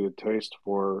sophisticated taste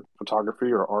for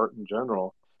photography or art in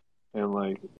general. And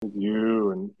like with you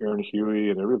and Aaron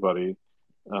Huey and everybody,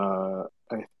 I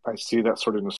see that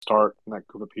sort of to start in that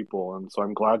group of people. And so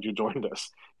I'm glad you joined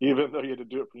us, even though you had to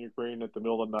do it from Ukraine at the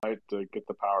middle of the night to get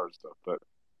the power and stuff. But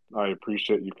I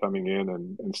appreciate you coming in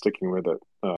and sticking with it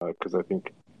because I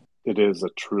think it is a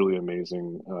truly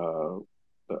amazing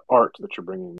art that you're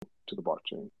bringing to the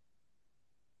blockchain.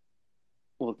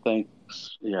 Well,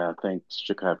 thanks. Yeah, thanks,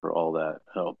 Shakai, for all that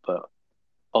help.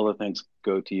 All the thanks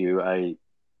go to you.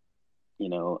 You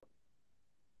know,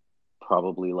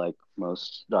 probably like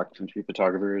most documentary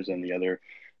photographers and the other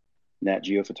Nat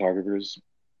Geo photographers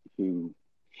who,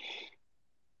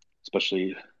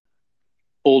 especially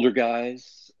older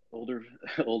guys,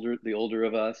 the older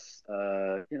of us,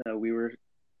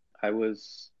 I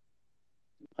was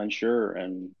unsure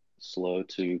and slow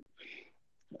to,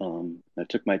 I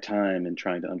took my time in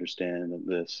trying to understand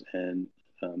this, and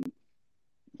um,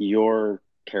 your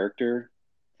character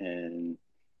and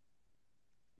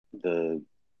the,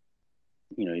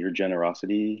 your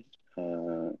generosity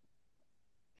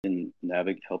in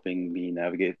helping me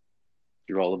navigate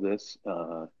through all of this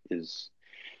is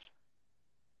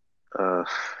uh,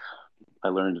 I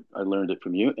learned it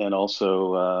from you, and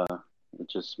also it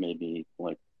just made me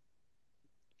like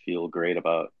feel great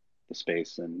about the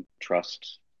space and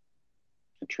trust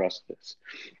this.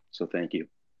 So thank you.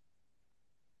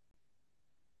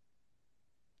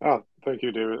 Oh, thank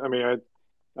you, David. I mean,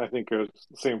 I think it's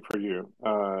the same for you.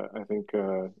 I think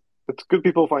it's good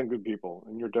people find good people,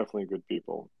 and you're definitely good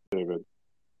people, David.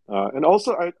 And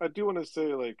also, I do want to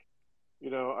say, like,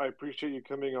 I appreciate you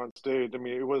coming on stage. I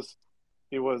mean, it was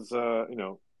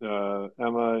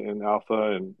Emma and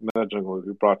Alpha and MetaJungle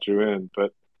who brought you in,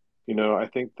 but I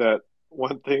think that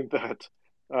one thing that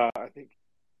I think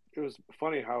it was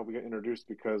funny how we got introduced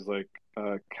because like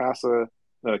Casa,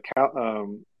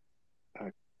 Cal, uh,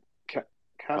 Ca-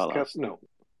 Kala. No,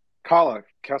 Kala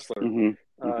Kessler,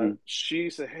 Mm-hmm. Mm-hmm. she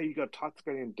said, "Hey, you got to talk to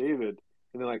this guy named David,"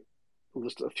 and then like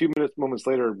just a few moments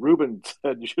later, Ruben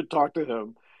said you should talk to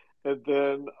him, and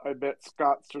then I met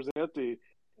Scott Sterzanti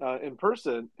in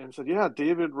person and said, "Yeah,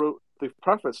 David wrote the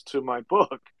preface to my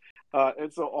book."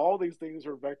 And so all these things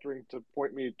are vectoring to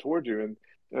point me toward you. And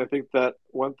I think that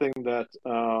one thing that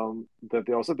that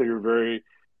they all said, that you're very,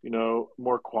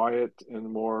 more quiet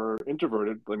and more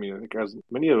introverted. I mean, I think as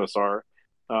many of us are.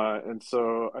 And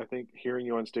so I think hearing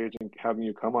you on stage and having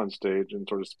you come on stage and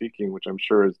sort of speaking, which I'm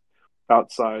sure is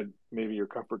outside maybe your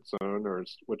comfort zone or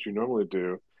is what you normally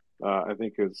do, I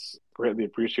think is greatly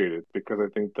appreciated, because I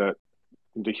think that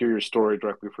to hear your story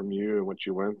directly from you and what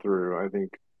you went through, I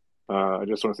think I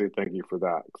just want to say thank you for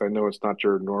that, because I know it's not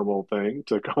your normal thing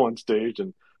to go on stage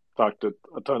and talk to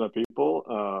a ton of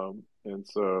people, and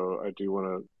so I do want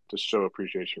to just show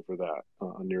appreciation for that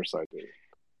on your side, David.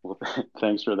 Well,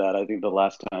 thanks for that. I think the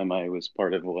last time I was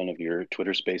part of one of your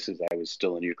Twitter spaces, I was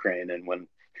still in Ukraine, and when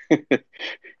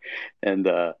and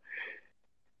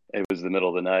it was the middle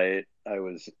of the night. I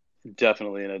was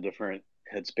definitely in a different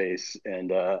headspace,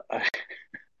 and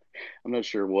I'm not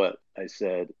sure what I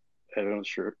said. I'm not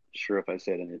sure if I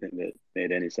said anything that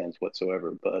made any sense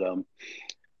whatsoever. But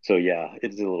so yeah,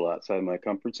 it's a little outside of my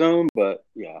comfort zone, but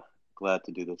yeah, glad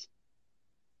to do this.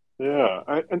 Yeah,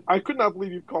 and I could not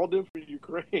believe you called in from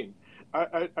Ukraine.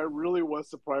 I really was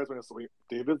surprised when I saw, like,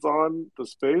 David's on the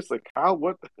space. Like, how,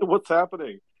 what's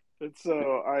happening? And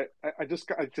so I just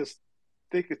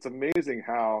think it's amazing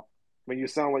how, I mean, you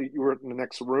sound like you were in the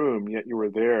next room, yet you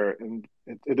were there, and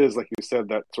it is like you said,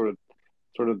 that sort of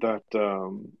that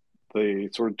the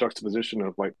sort of juxtaposition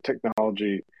of like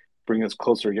technology bringing us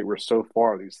closer, yet we're so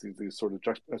far. These sort of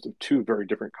two very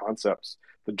different concepts.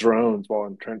 The drones, while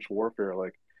in trench warfare,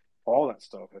 like all that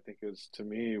stuff, I think is, to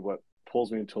me, what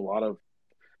pulls me into a lot of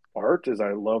art. Is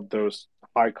I love those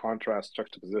high contrast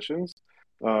juxtapositions,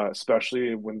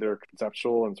 especially when they're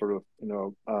conceptual and sort of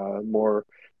more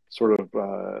sort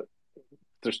of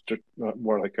just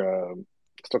more like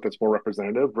stuff that's more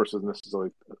representative versus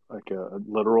necessarily like a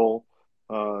literal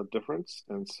difference.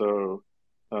 And so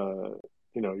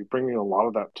you're bringing a lot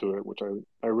of that to it, which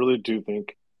I really do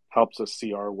think helps us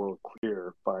see our world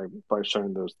clear by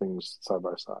showing those things side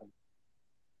by side.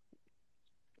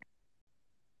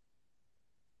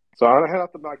 So I'm gonna head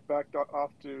off the back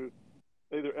off to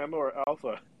either Emma or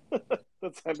Alpha.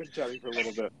 I've been chatting for a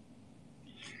little bit.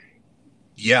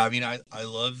 Yeah, I mean, I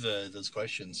love those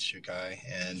questions, Shikai,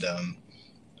 and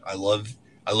I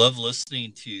love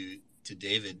listening to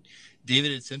David.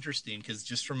 David, it's interesting because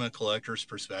just from a collector's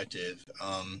perspective,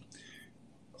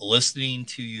 listening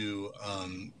to you,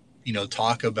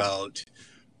 talk about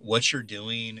what you're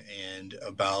doing and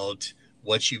about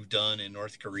what you've done in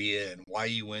North Korea and why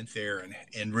you went there,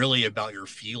 and really about your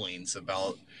feelings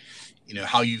about,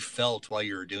 how you felt while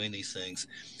you were doing these things.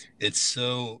 It's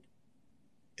so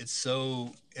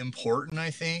important, I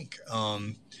think,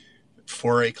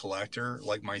 for a collector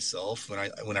like myself.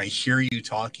 When I hear you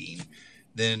talking,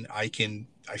 then I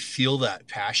feel that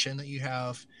passion that you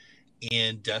have,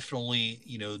 and definitely,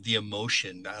 the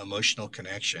emotion, that emotional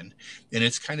connection. And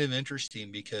it's kind of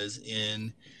interesting because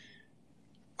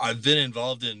I've been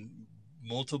involved in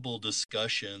multiple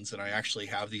discussions, and I actually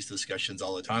have these discussions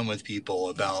all the time with people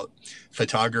about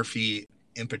photography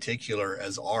in particular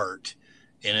as art,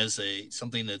 and as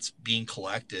something that's being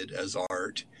collected as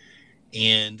art.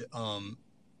 And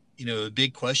a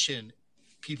big question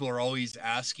people are always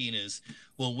asking is,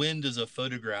 well, when does a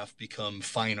photograph become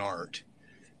fine art?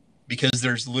 Because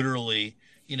there's literally,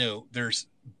 there's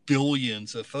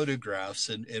billions of photographs,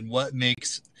 and what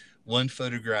makes one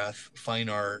photograph fine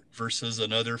art versus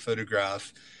another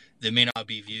photograph that may not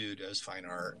be viewed as fine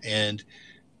art. And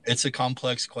it's a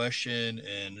complex question,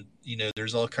 and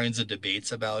there's all kinds of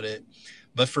debates about it.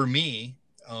 But for me,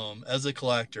 as a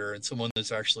collector and someone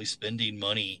that's actually spending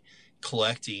money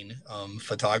collecting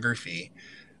photography,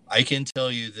 I can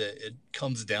tell you that it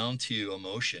comes down to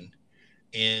emotion.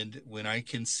 And when I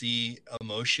can see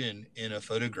emotion in a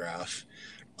photograph,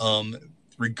 um,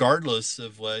 regardless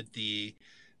of what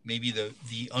maybe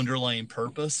the underlying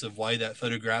purpose of why that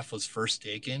photograph was first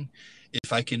taken,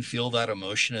 if I can feel that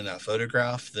emotion in that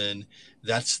photograph, then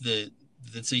that's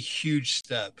a huge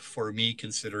step for me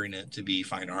considering it to be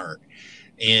fine art.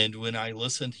 And when I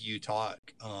listen to you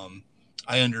talk,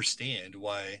 I understand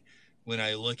why, when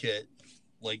I look at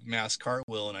like Mass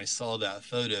Cartwheel and I saw that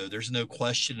photo, there's no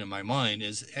question in my mind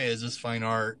is this fine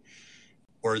art,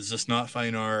 or is this not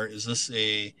fine art? Is this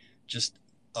just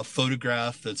a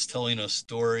photograph that's telling a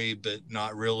story but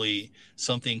not really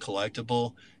something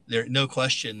collectible? There, no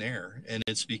question there. And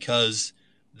it's because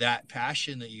that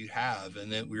passion that you have,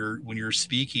 and that when you're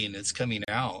speaking, it's coming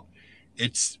out.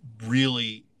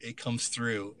 It comes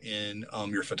through in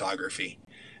your photography.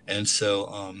 And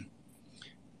so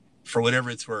for whatever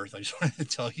it's worth, I just wanted to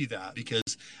tell you that,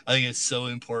 because I think it's so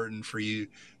important for you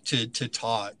to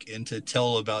talk and to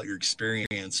tell about your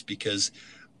experience, because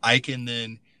I can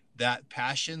then, that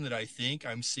passion that I think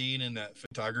I'm seeing in that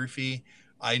photography,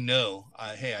 I know,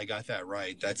 hey, I got that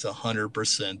right. That's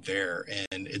 100% there.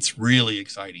 And it's really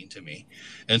exciting to me.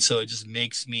 And so it just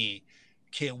makes me,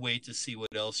 can't wait to see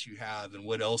what else you have and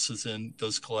what else is in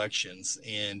those collections.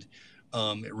 And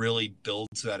it really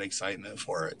builds that excitement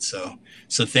for it. So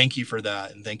thank you for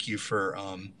that. And thank you for,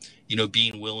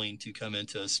 being willing to come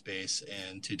into a space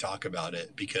and to talk about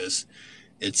it, because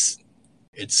it's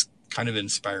kind of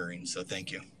inspiring. So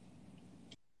thank you.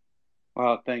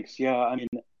 Well, thanks. Yeah, I mean,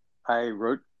 I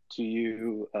wrote to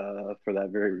you for that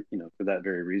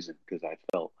very reason, because I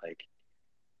felt like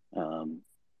um,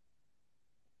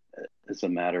 it's a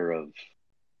matter of,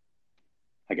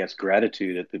 I guess,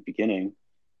 gratitude at the beginning.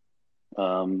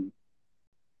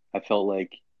 I felt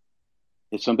like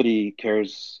if somebody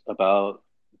cares about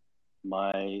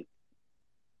my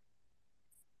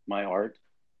art,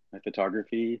 my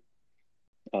photography,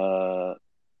 uh,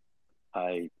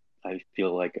 I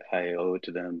feel like I owe it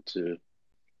to them to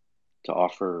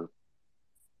offer,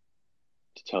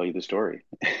 to tell you the story.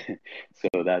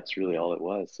 So that's really all it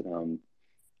was.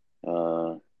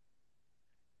 I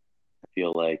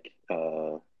feel like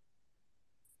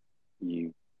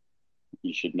you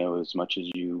should know as much as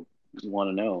you want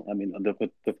to know. I mean,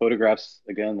 the photographs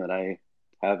again that I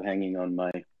have hanging on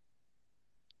my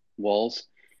walls,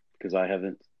 because I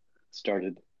haven't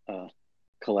started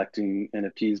collecting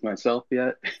NFTs myself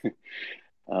yet.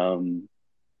 um,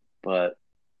 but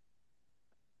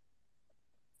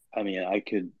I mean, I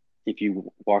could, if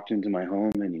you walked into my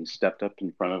home and you stepped up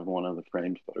in front of one of the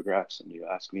framed photographs and you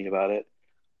asked me about it,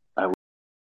 I would,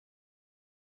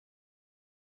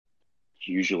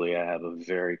 usually I have a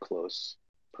very close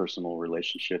personal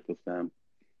relationship with them.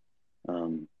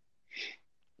 Um,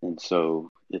 and so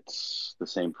it's the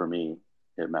same for me.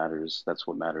 It matters. That's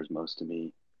what matters most to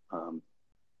me. Um,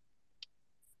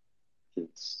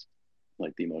 it's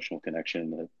like the emotional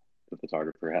connection that the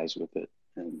photographer has with it,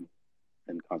 and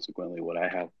consequently what I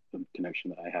have, the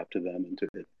connection that I have to them and to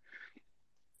it.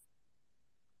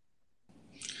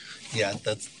 Yeah,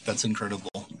 that's incredible.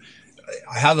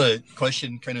 I have a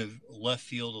question, kind of left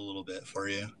field a little bit for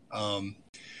you.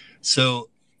 So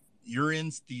you're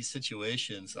in these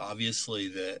situations, obviously,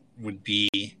 that would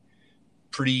be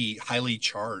pretty highly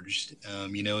charged,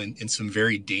 in some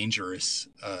very dangerous,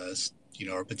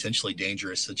 or potentially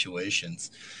dangerous situations.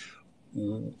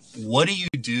 What do you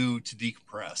do to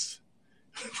decompress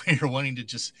when you're wanting to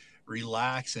just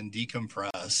relax and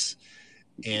decompress?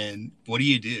 And what do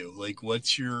you do? Like,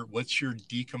 what's your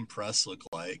decompress look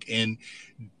like? And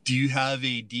do you have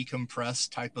a decompress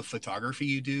type of photography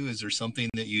you do? Is there something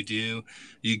that you do,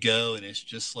 you go and it's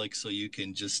just like, so you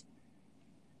can just,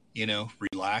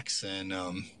 relax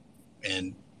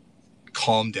and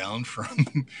calm down from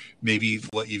maybe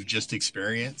what you've just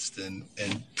experienced and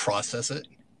process it?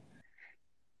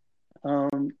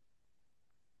 Um,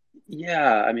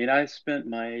 yeah, I mean, I spent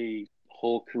my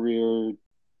whole career,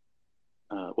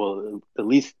 well, at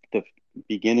least the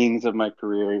beginnings of my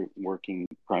career, working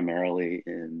primarily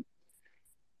in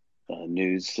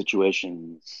news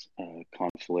situations,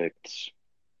 conflict,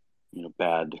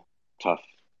 bad, tough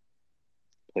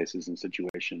places and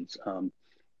situations.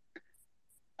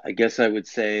 I guess I would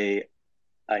say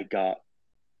I got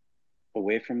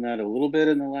away from that a little bit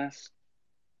in the last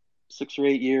 6 or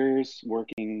 8 years,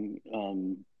 working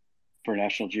for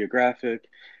National Geographic.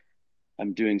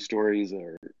 I'm doing stories that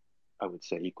are, I would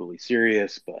say, equally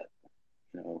serious, but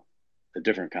a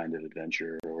different kind of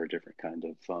adventure or a different kind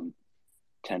of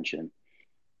tension.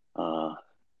 Uh,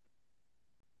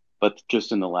 but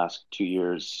just in the last 2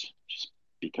 years, just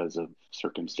because of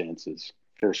circumstances,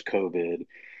 first COVID,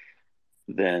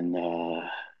 then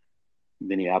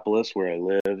Minneapolis, where I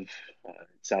live,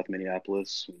 South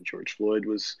Minneapolis, when George Floyd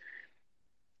was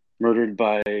murdered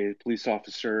by a police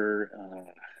officer.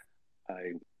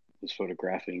 I was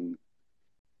photographing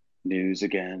news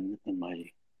again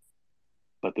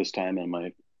but this time on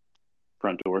my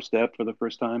front doorstep for the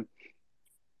first time.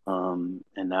 And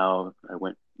now I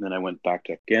went back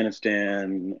to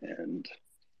Afghanistan and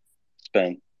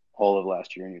spent all of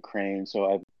last year in Ukraine.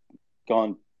 So I've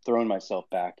thrown myself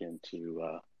back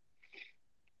into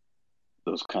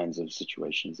those kinds of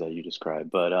situations that you described.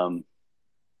 But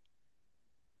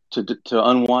to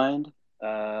unwind,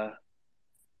 I'm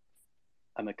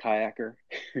a kayaker.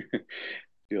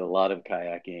 Do a lot of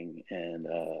kayaking, and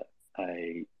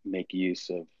I make use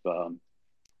of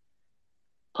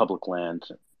public land,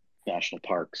 national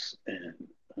parks, and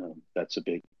that's a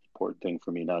big important thing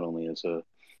for me, not only as a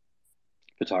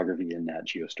photography and Nat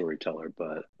Geo storyteller,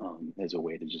 but as a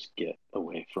way to just get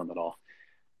away from it all.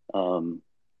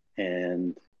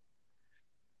 And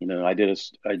I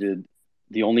did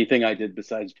the only thing I did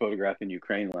besides photographing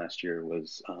Ukraine last year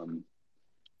was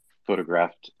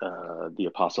photographed the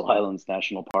Apostle Islands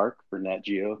National Park for Nat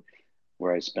Geo,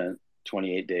 where I spent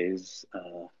 28 days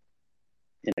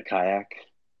in a kayak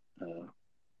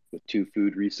with 2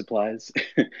 food resupplies,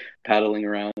 paddling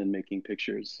around and making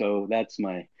pictures. So that's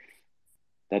my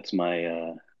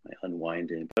my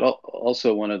unwinding. But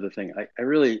also one other thing, I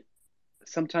really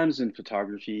sometimes in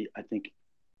photography, I think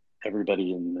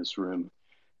everybody in this room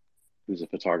who's a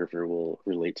photographer will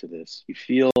relate to this. You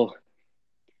feel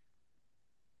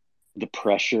the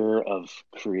pressure of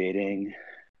creating,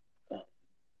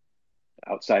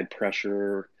 outside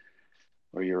pressure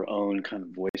or your own kind of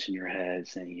voice in your head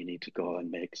saying you need to go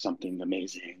and make something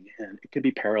amazing, and it could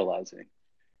be paralyzing.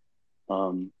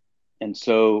 And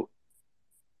so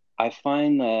I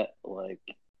find that like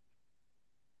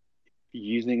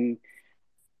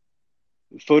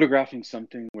photographing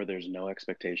something where there's no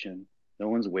expectation, no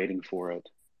one's waiting for it,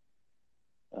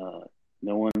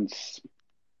 no one's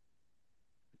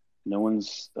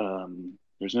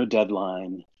there's no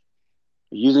deadline.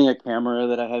 Using a camera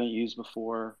that I haven't used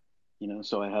before,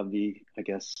 so I have I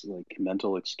guess like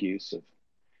mental excuse of,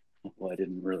 well, I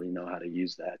didn't really know how to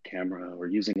use that camera, or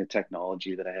using a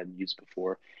technology that I hadn't used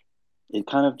before. It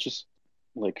kind of just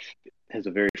like has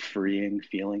a very freeing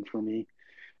feeling for me.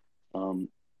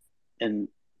 And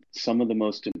some of the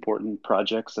most important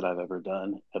projects that I've ever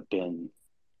done have been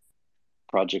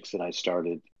projects that I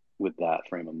started with that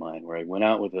frame of mind, where I went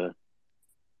out with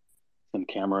some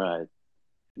camera I had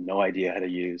no idea how to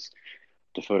use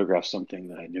to photograph something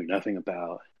that I knew nothing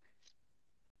about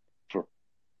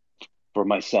for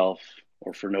myself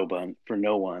or for no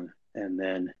one. And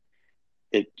then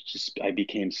I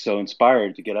became so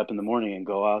inspired to get up in the morning and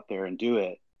go out there and do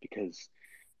it, because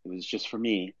it was just for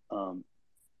me. And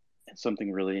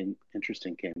something really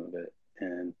interesting came of it.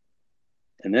 And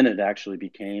then it actually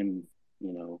became,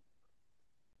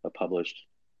 a published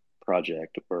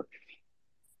project, or,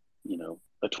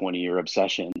 a 20-year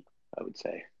obsession, I would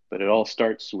say. But it all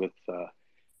starts with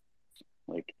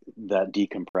like that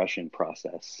decompression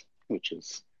process, which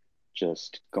is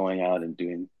just going out and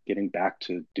getting back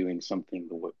to doing something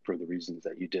for the reasons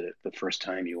that you did it the first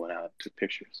time you went out, took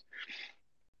pictures.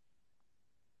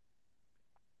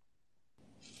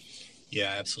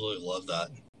 Yeah, I absolutely love that.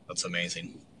 That's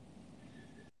amazing.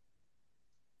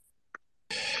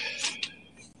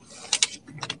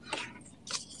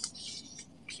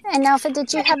 And Alpha,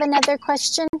 did you have another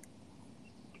question?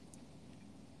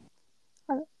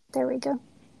 Oh, there we go.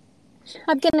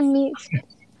 I'm gonna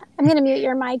mute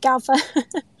your mic, Alpha.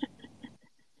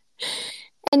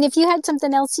 And if you had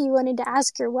something else you wanted to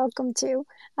ask, you're welcome to.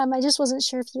 I just wasn't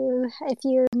sure if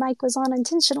your mic was on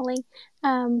intentionally.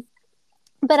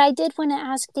 But I did want to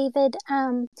ask David,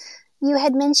 you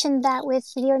had mentioned that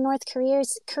with your North Korea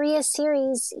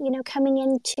series, coming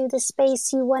into the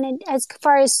space, you wanted, as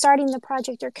far as starting the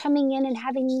project or coming in and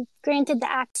having granted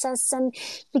the access and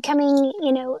becoming,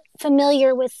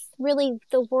 familiar with really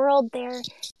the world there,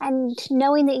 and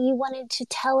knowing that you wanted to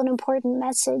tell an important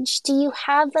message. Do you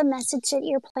have a message that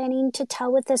you're planning to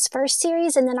tell with this first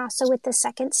series, and then also with the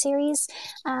second series,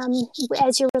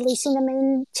 as you're releasing them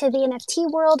into the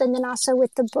NFT world, and then also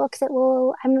with the book that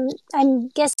I'm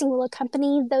guessing will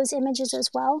accompany those images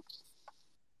as well?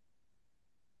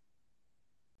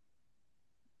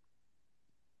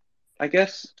 I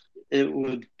guess it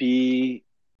would be,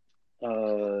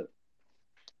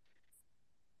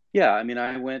 yeah. I mean,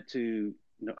 I went to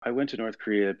North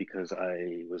Korea because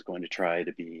I was going to try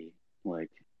to be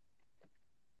like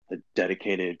a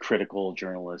dedicated critical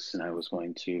journalist, and I was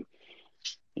going to,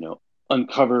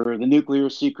 uncover the nuclear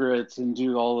secrets and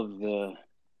do all of the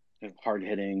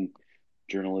hard-hitting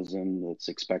journalism that's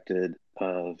expected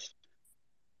of,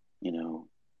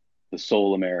 the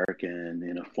sole American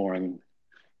in a foreign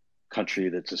country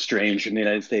that's estranged from the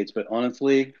United States. But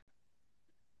honestly,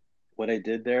 what I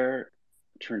did there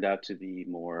turned out to be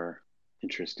more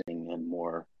interesting and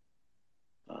more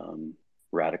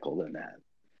radical than that,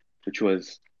 which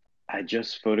was I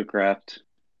just photographed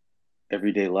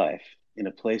everyday life in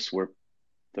a place where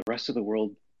the rest of the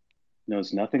world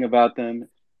knows nothing about them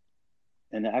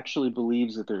and actually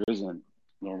believes that there isn't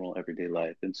normal everyday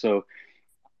life. And so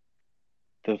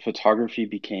the photography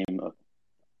became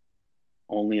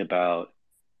only about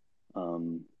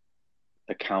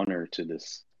a counter to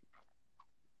this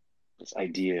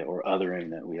idea or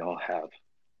othering that we all have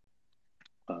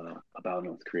about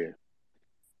North Korea,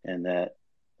 and that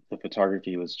the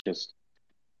photography was just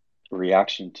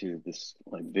reaction to this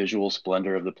like visual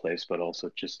splendor of the place, but also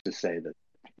just to say that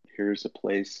here's a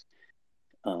place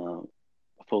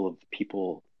full of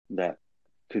people that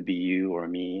could be you or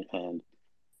me, and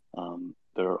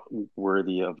they're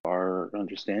worthy of our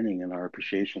understanding and our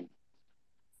appreciation.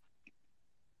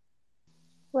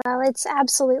 Well, it's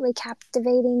absolutely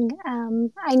captivating.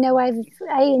 I know I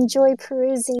enjoy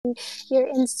perusing your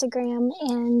Instagram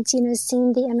and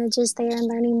seeing the images there and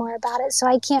learning more about it. So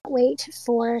I can't wait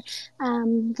for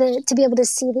to be able to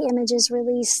see the images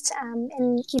released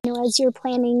and as you're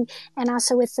planning and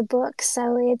also with the book.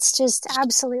 So it's just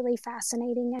absolutely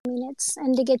fascinating. I mean,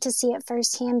 and to get to see it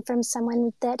firsthand from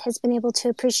someone that has been able to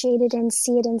appreciate it and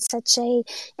see it in such a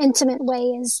intimate way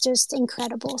is just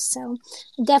incredible. So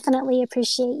definitely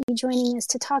appreciate you joining us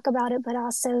to talk about it, but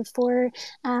also for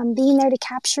being there to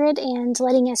capture it and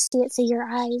letting us see it through your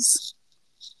eyes.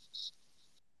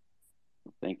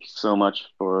 Thank you so much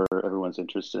for everyone's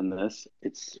interest in this.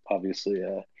 It's obviously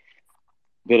a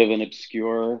bit of an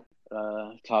obscure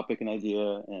topic and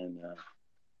idea, and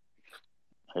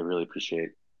I really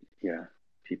appreciate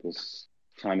people's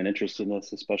time and interest in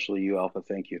this, especially you, Alpha.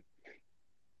 Thank you.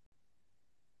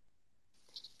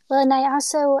 Well, and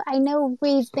I know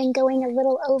we've been going a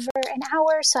little over an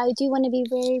hour, so I do want to be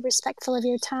very respectful of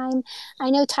your time. I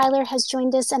know Tyler has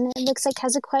joined us and it looks like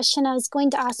has a question. I was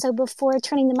going to also, before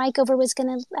turning the mic over, was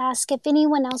going to ask if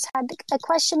anyone else had a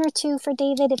question or two for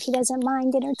David, if he doesn't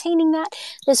mind entertaining that.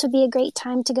 This would be a great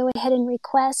time to go ahead and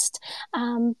request.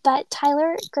 But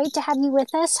Tyler, great to have you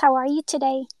with us. How are you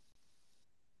today?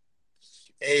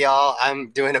 Hey y'all, I'm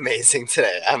doing amazing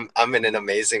today. I'm in an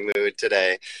amazing mood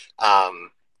today.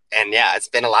 And yeah, it's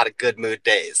been a lot of good mood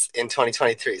days in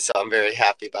 2023, so I'm very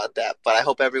happy about that. But I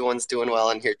hope everyone's doing well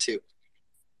in here too.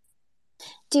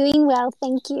 Doing well,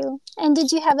 thank you. And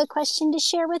did you have a question to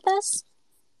share with us?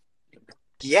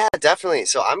 Yeah, definitely.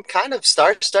 So I'm kind of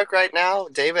starstruck right now.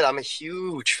 David, I'm a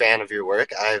huge fan of your work.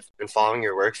 I've been following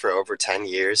your work for over 10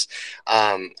 years.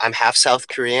 I'm half South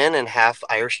Korean and half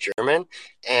Irish German,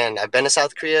 and I've been to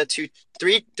South Korea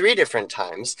three different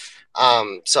times.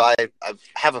 So I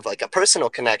have like a personal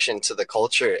connection to the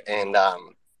culture, and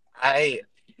I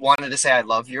wanted to say I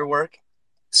love your work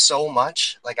so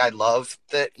much. Like I love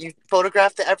that you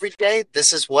photograph it every day.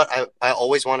 This is what I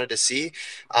always wanted to see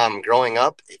growing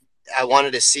up. I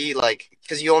wanted to see like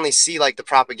because you only see like the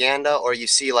propaganda or you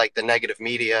see like the negative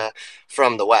media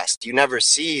from the West. You never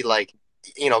see like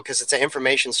because it's an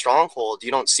information stronghold.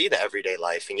 You don't see the everyday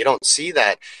life, and you don't see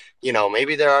that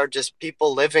maybe there are just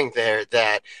people living there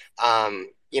that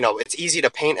it's easy to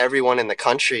paint everyone in the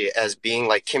country as being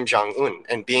like Kim Jong Un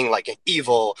and being like an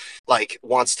evil, like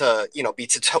wants to be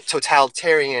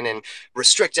totalitarian and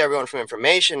restrict everyone from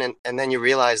information, and then you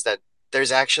realize that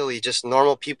there's actually just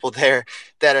normal people there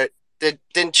that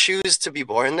didn't choose to be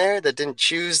born there, that didn't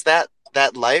choose that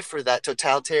life or that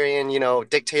totalitarian,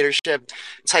 dictatorship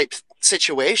type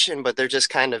situation, but they're just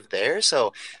kind of there.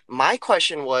 So my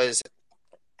question was,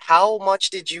 how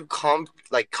much did you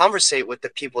conversate with the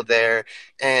people there,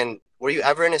 and were you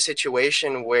ever in a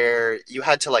situation where you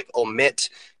had to like omit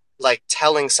like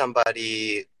telling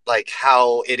somebody like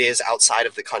how it is outside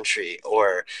of the country?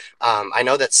 Or I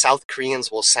know that South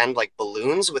Koreans will send like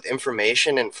balloons with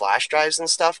information and flash drives and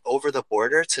stuff over the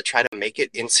border to try to make it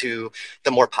into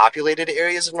the more populated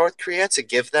areas of North Korea to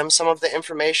give them some of the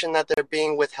information that they're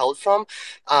being withheld from.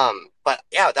 But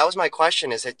yeah, that was my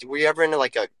question, is that were you ever in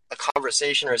like a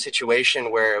conversation or a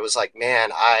situation where it was like, man,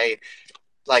 I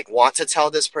like want to tell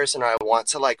this person, or I want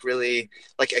to like really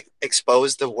like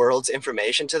expose the world's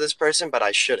information to this person, but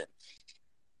I shouldn't?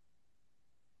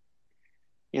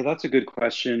 Yeah, that's a good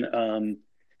question.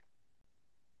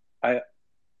 I,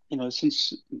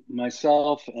 since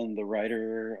myself and the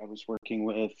writer I was working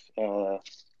with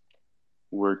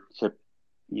were,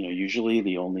 usually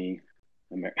the only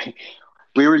Amer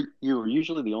you were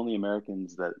usually the only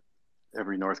Americans that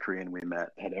every North Korean we met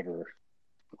had ever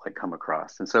like come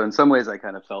across, and so in some ways I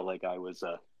kind of felt like I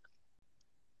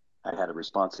had a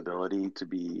responsibility to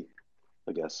be,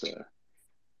 I guess,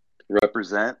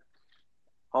 represent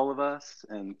all of us,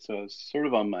 and so I was sort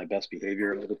of on my best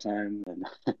behavior all the time and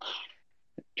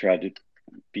tried to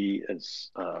be as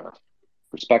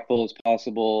respectful as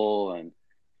possible, and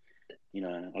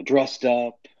I dressed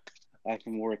up. I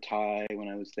even wore a tie when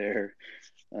I was there,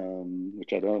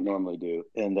 which I don't normally do.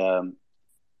 And the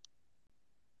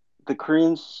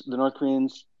North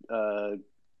Koreans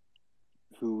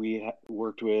who we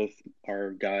worked with,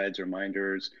 our guides or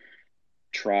minders,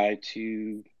 try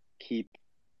to keep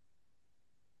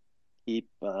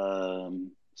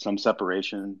some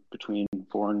separation between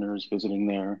foreigners visiting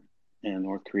there and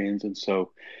North Koreans. And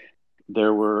so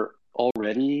there were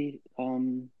already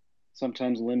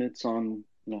sometimes limits on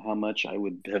how much I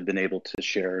would have been able to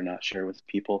share or not share with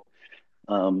people.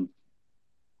 Um,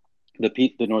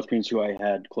 the North Koreans who I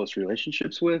had close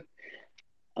relationships with,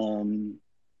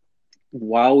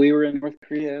 while we were in North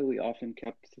Korea, we often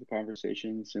kept the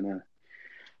conversations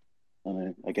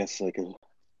I guess like on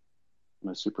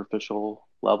a superficial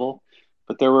level.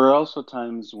 But there were also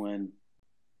times when,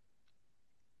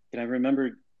 and I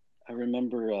remember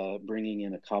bringing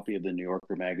in a copy of the New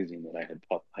Yorker magazine that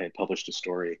I had published a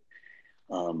story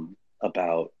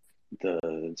about the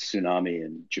tsunami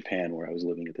in Japan, where I was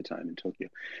living at the time in Tokyo.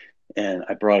 And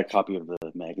I brought a copy of the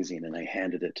magazine and I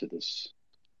handed it to this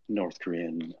North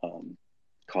Korean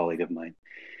colleague of mine.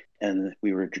 And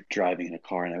we were driving in a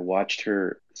car, and I watched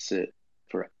her sit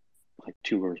for like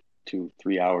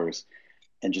 3 hours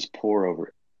and just pore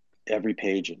over every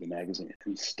page of the magazine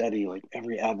and study like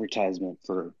every advertisement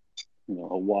for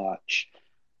a watch,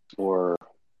 or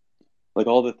like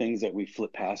all the things that we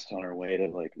flip past on our way to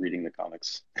like reading the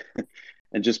comics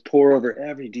and just pour over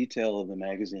every detail of the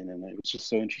magazine. And it was just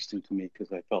so interesting to me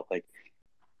because I felt like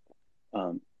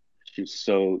she was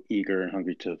so eager and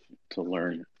hungry to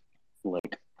learn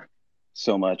like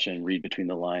so much and read between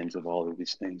the lines of all of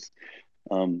these things.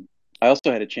 I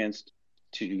also had a chance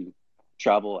to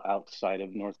travel outside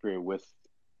of North Korea with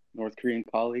North Korean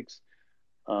colleagues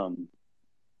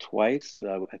twice.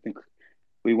 I think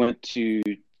we went to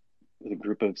with a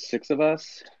group of 6 of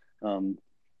us,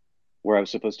 where I was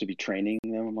supposed to be training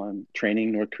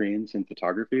North Koreans in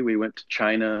photography. We went to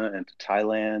China and to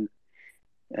Thailand,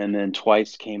 and then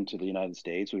twice came to the United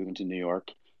States. We went to New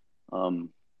York,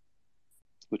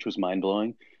 which was mind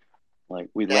blowing. Like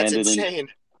That's insane.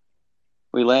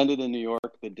 We landed in New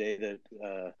York the day that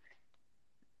it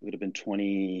would have been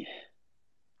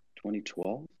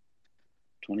 2012,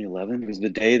 2011. It was the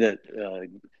day that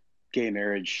gay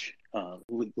marriage,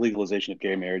 legalization of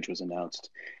gay marriage was announced.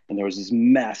 And there was this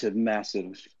massive,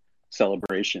 massive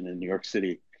celebration in New York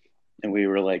City. And we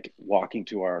were like walking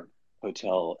to our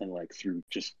hotel and like through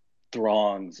just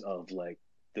throngs of like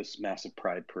this massive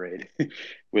pride parade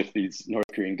with these North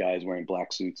Korean guys wearing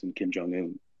black suits and Kim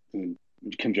Jong-il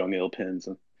pins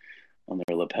on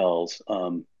their lapels.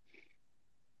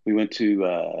 We went to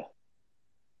a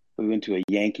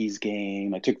Yankees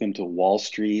game. I took them to Wall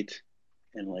Street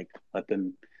and like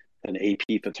an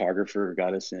AP photographer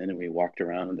got us in, and we walked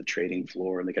around on the trading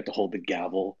floor, and they got to hold the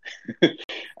gavel.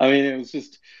 I mean, it was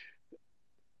just,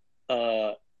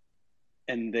 and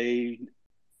I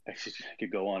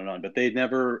could go on and on, but they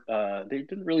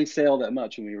didn't really say all that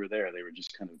much when we were there. They were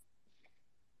just kind of,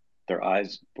 their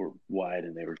eyes were wide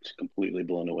and they were just completely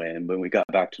blown away. And when we got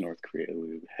back to North Korea,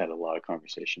 we had a lot of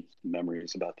conversations,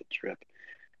 memories about the trip,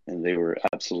 and they were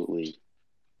absolutely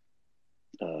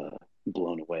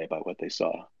blown away by what they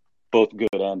saw, both good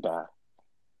and bad.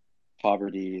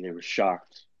 Poverty, they were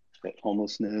shocked at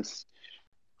homelessness,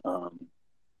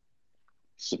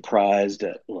 surprised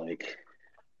at like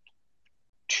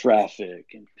traffic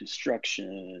and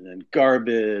construction and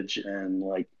garbage, and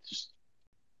like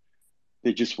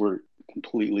they just were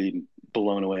completely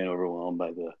blown away and overwhelmed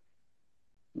by the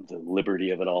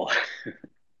liberty of it all.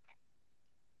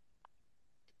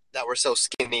 That we're so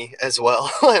skinny as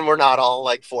well, and we're not all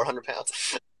like 400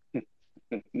 pounds.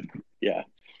 Yeah.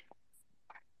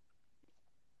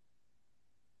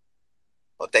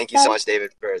 Well, thank you so much,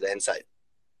 David, for the insight.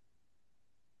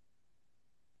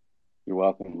 You're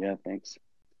welcome. Yeah, thanks.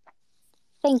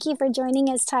 Thank you for joining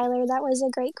us, Tyler. That was a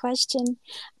great question.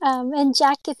 And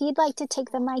Jack, if you'd like to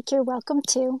take the mic, you're welcome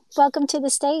to. Welcome to the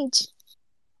stage.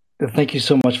 Thank you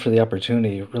so much for the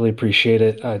opportunity. Really appreciate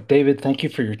it. David, thank you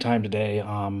for your time today.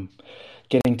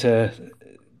 Getting to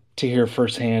hear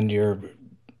firsthand your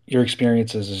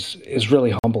experiences is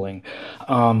really humbling.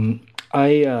 I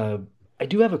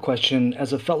do have a question.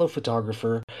 As a fellow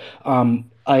photographer,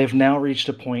 I have now reached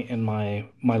a point in my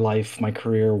life, my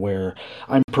career, where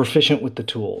I'm proficient with the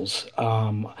tools.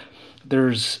 I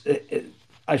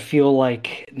feel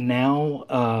like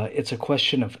now it's a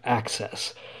question of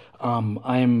access.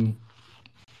 I'm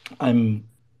I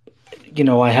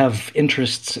have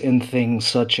interests in things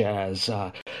such as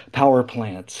power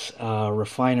plants,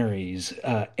 refineries,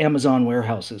 Amazon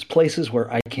warehouses, places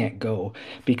where I can't go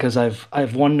because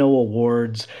I've won no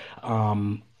awards.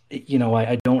 I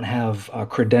don't have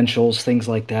credentials, things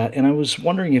like that. And I was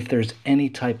wondering if there's any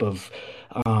type of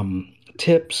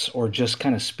tips or just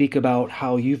kind of speak about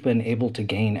how you've been able to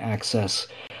gain access.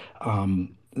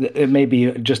 It may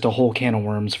be just a whole can of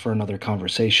worms for another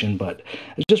conversation, but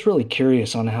I was just really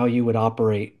curious on how you would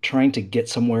operate trying to get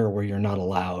somewhere where you're not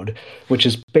allowed, which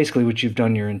is basically what you've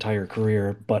done your entire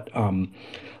career. But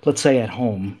let's say at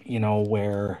home,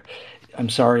 where I'm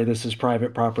sorry, this is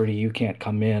private property, you can't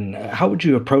come in. How would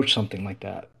you approach something like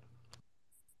that?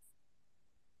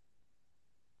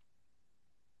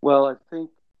 Well, I think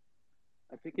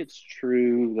it's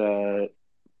true that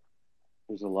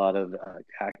there's a lot of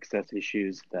access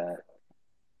issues that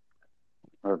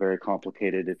are very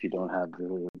complicated if you don't have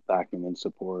the backing and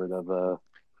support of a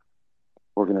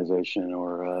organization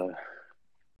or a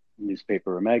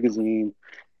newspaper or magazine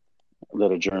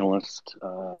that a journalist,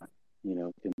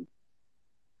 can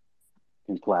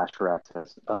flash for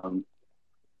access. I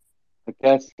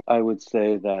guess I would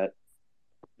say that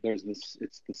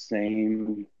it's the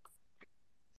same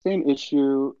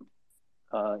issue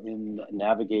in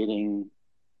navigating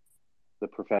the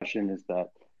profession, is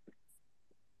that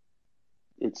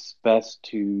it's best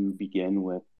to begin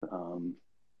with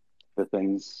the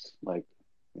things like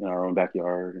in our own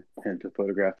backyard, and to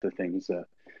photograph the things that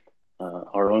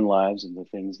our own lives, and the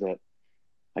things that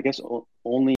I guess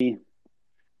only.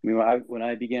 I mean, when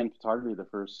I began photography, the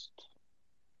first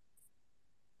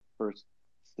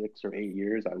 6 or 8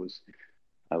 years, I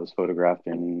was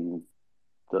photographing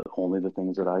only the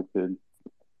things that I could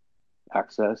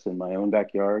access in my own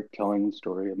backyard, telling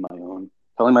my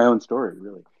own story,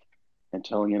 really, and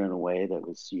telling it in a way that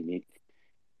was unique,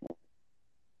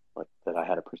 like that I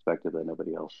had a perspective that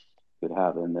nobody else could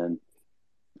have. And then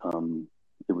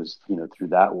it was, through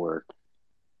that work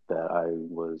that I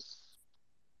was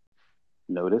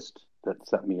noticed, that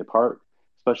set me apart,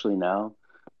 especially now.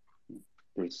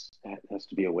 There has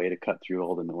to be a way to cut through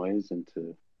all the noise and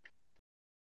to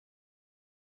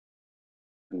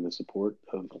the support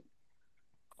of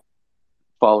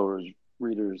followers,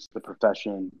 readers, the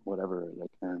profession, whatever, that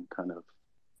can kind of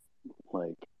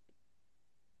like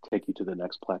take you to the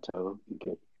next plateau and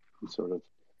get sort of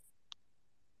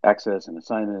access and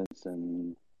assignments.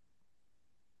 And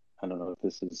I don't know if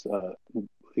this is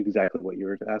exactly what you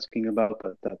were asking about,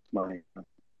 but that's my.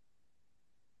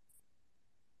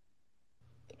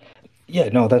 Yeah,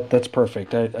 no, that's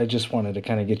perfect. I just wanted to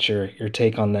kind of get your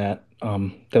take on that.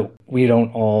 That we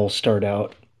don't all start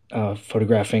out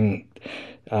photographing,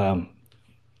 um,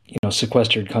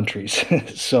 sequestered countries.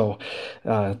 So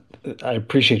I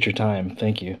appreciate your time.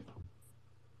 Thank you.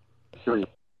 Sure.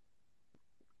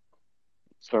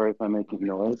 Sorry if I'm making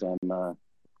noise. I'm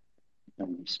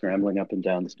scrambling up and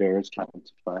down the stairs trying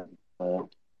to find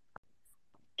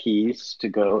keys to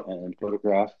go and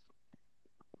photograph.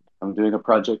 I'm doing a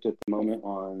project at the moment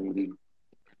on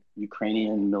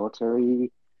Ukrainian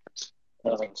military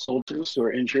soldiers who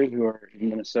are injured, who are in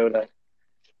Minnesota,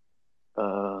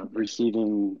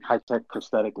 receiving high-tech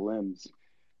prosthetic limbs.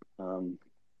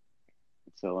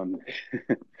 So I'm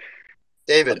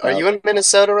David, are you about. in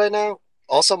Minnesota right now?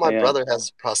 Also, my I am. brother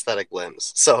has prosthetic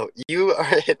limbs. So you are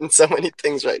hitting so many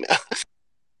things right now.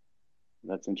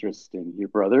 That's interesting. Your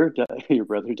brother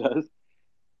does.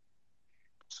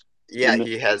 Yeah,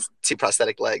 he has two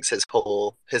prosthetic legs his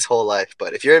whole life.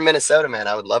 But if you're in Minnesota, man,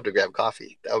 I would love to grab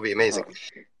coffee. That would be amazing.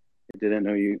 Oh, I didn't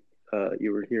know you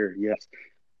were here. Yes.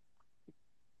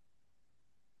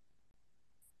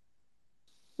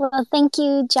 Well, thank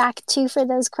you, Jack, too, for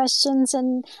those questions.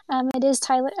 And it is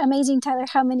amazing, Tyler,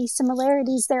 how many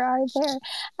similarities there are there.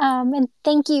 And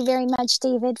thank you very much,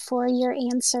 David, for your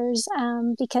answers,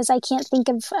 because I can't think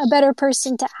of a better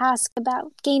person to ask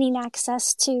about gaining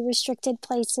access to restricted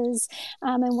places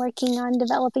and working on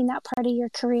developing that part of your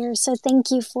career. So thank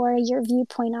you for your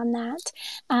viewpoint on that.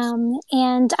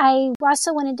 And I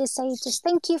also wanted to say just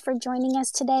thank you for joining us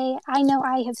today. I know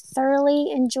I have thoroughly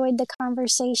enjoyed the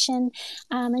conversation.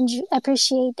 And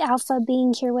appreciate Alpha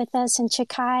being here with us, and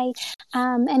Chakai,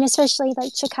 and especially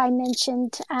like Chakai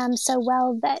mentioned so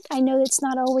well, that I know it's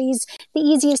not always the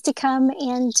easiest to come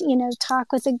and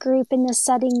talk with a group in this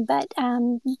setting, but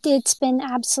it's been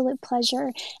absolute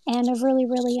pleasure, and I've really,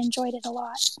 really enjoyed it a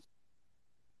lot.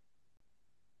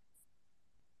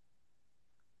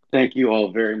 Thank you all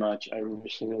very much. I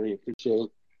really appreciate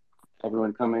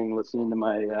everyone coming, listening to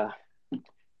my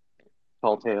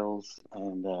tall tales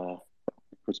and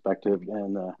perspective.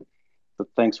 And so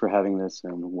thanks for having this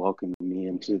and welcoming me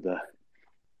into the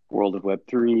world of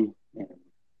Web3, and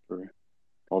for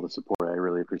all the support. I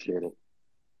really appreciate it.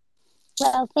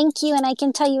 Well, thank you. And I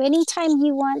can tell you, anytime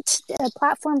you want a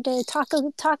platform to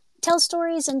tell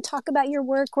stories and talk about your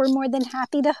work, we're more than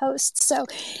happy to host. So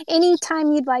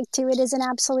anytime you'd like to, it is an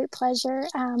absolute pleasure.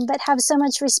 But have so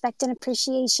much respect and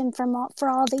appreciation for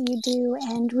all that you do,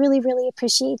 and really, really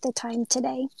appreciate the time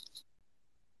today.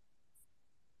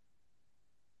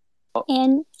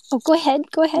 And go ahead.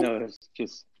 No, it's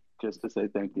just to say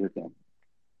thank you again.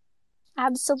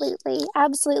 Absolutely.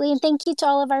 Absolutely. And thank you to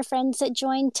all of our friends that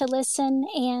joined to listen.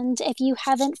 And if you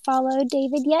haven't followed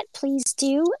David yet, please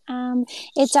do.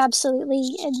 It's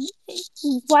absolutely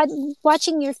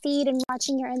watching your feed and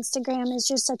watching your Instagram is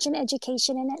just such an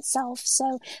education in itself.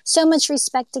 So much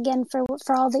respect again for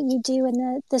all that you do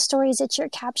and the stories that you're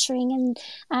capturing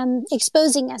and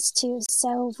exposing us to.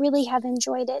 So really have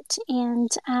enjoyed it. And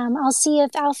I'll see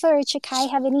if Alpha or Chikai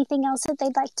have anything else that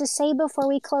they'd like to say before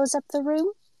we close up the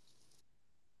room.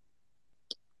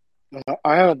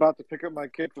 I am about to pick up my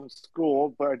kid from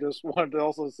school, but I just wanted to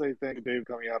also say thank you, Dave,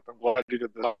 coming up. I'm glad you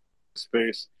did this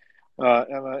space.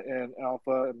 Emma and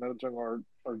Alpha and MetaJungle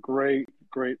are great,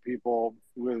 great people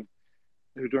who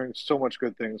are doing so much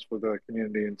good things for the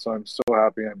community, and so I'm so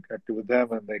happy I'm connected with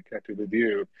them and they connected with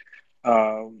you.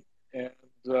 Yeah,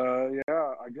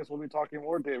 I guess we'll be talking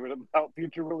more, David, about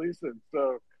future releases.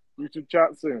 So we should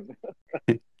chat soon.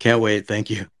 Can't wait. Thank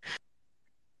you.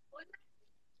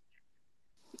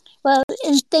 Well,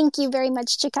 and thank you very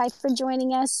much, Chikai, for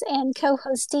joining us and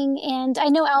co-hosting. And I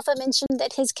know Alpha mentioned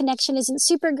that his connection isn't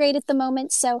super great at the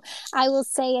moment, so I will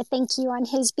say a thank you on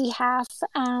his behalf.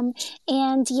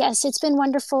 And yes, it's been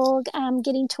wonderful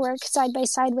getting to work side by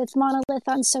side with Monolith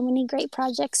on so many great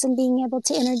projects and being able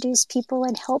to introduce people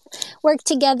and help work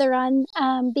together on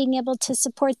being able to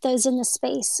support those in the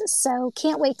space. So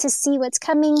can't wait to see what's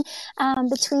coming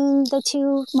between the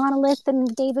two, Monolith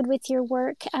and David, with your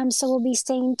work. So we'll be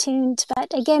staying tuned.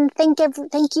 But again, thank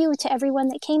you to everyone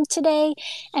that came today.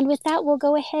 And with that, we'll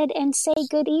go ahead and say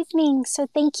good evening. So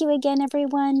thank you again,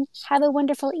 everyone. Have a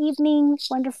wonderful evening,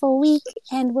 wonderful week,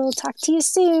 and we'll talk to you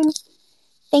soon.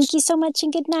 Thank you so much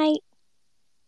and good night.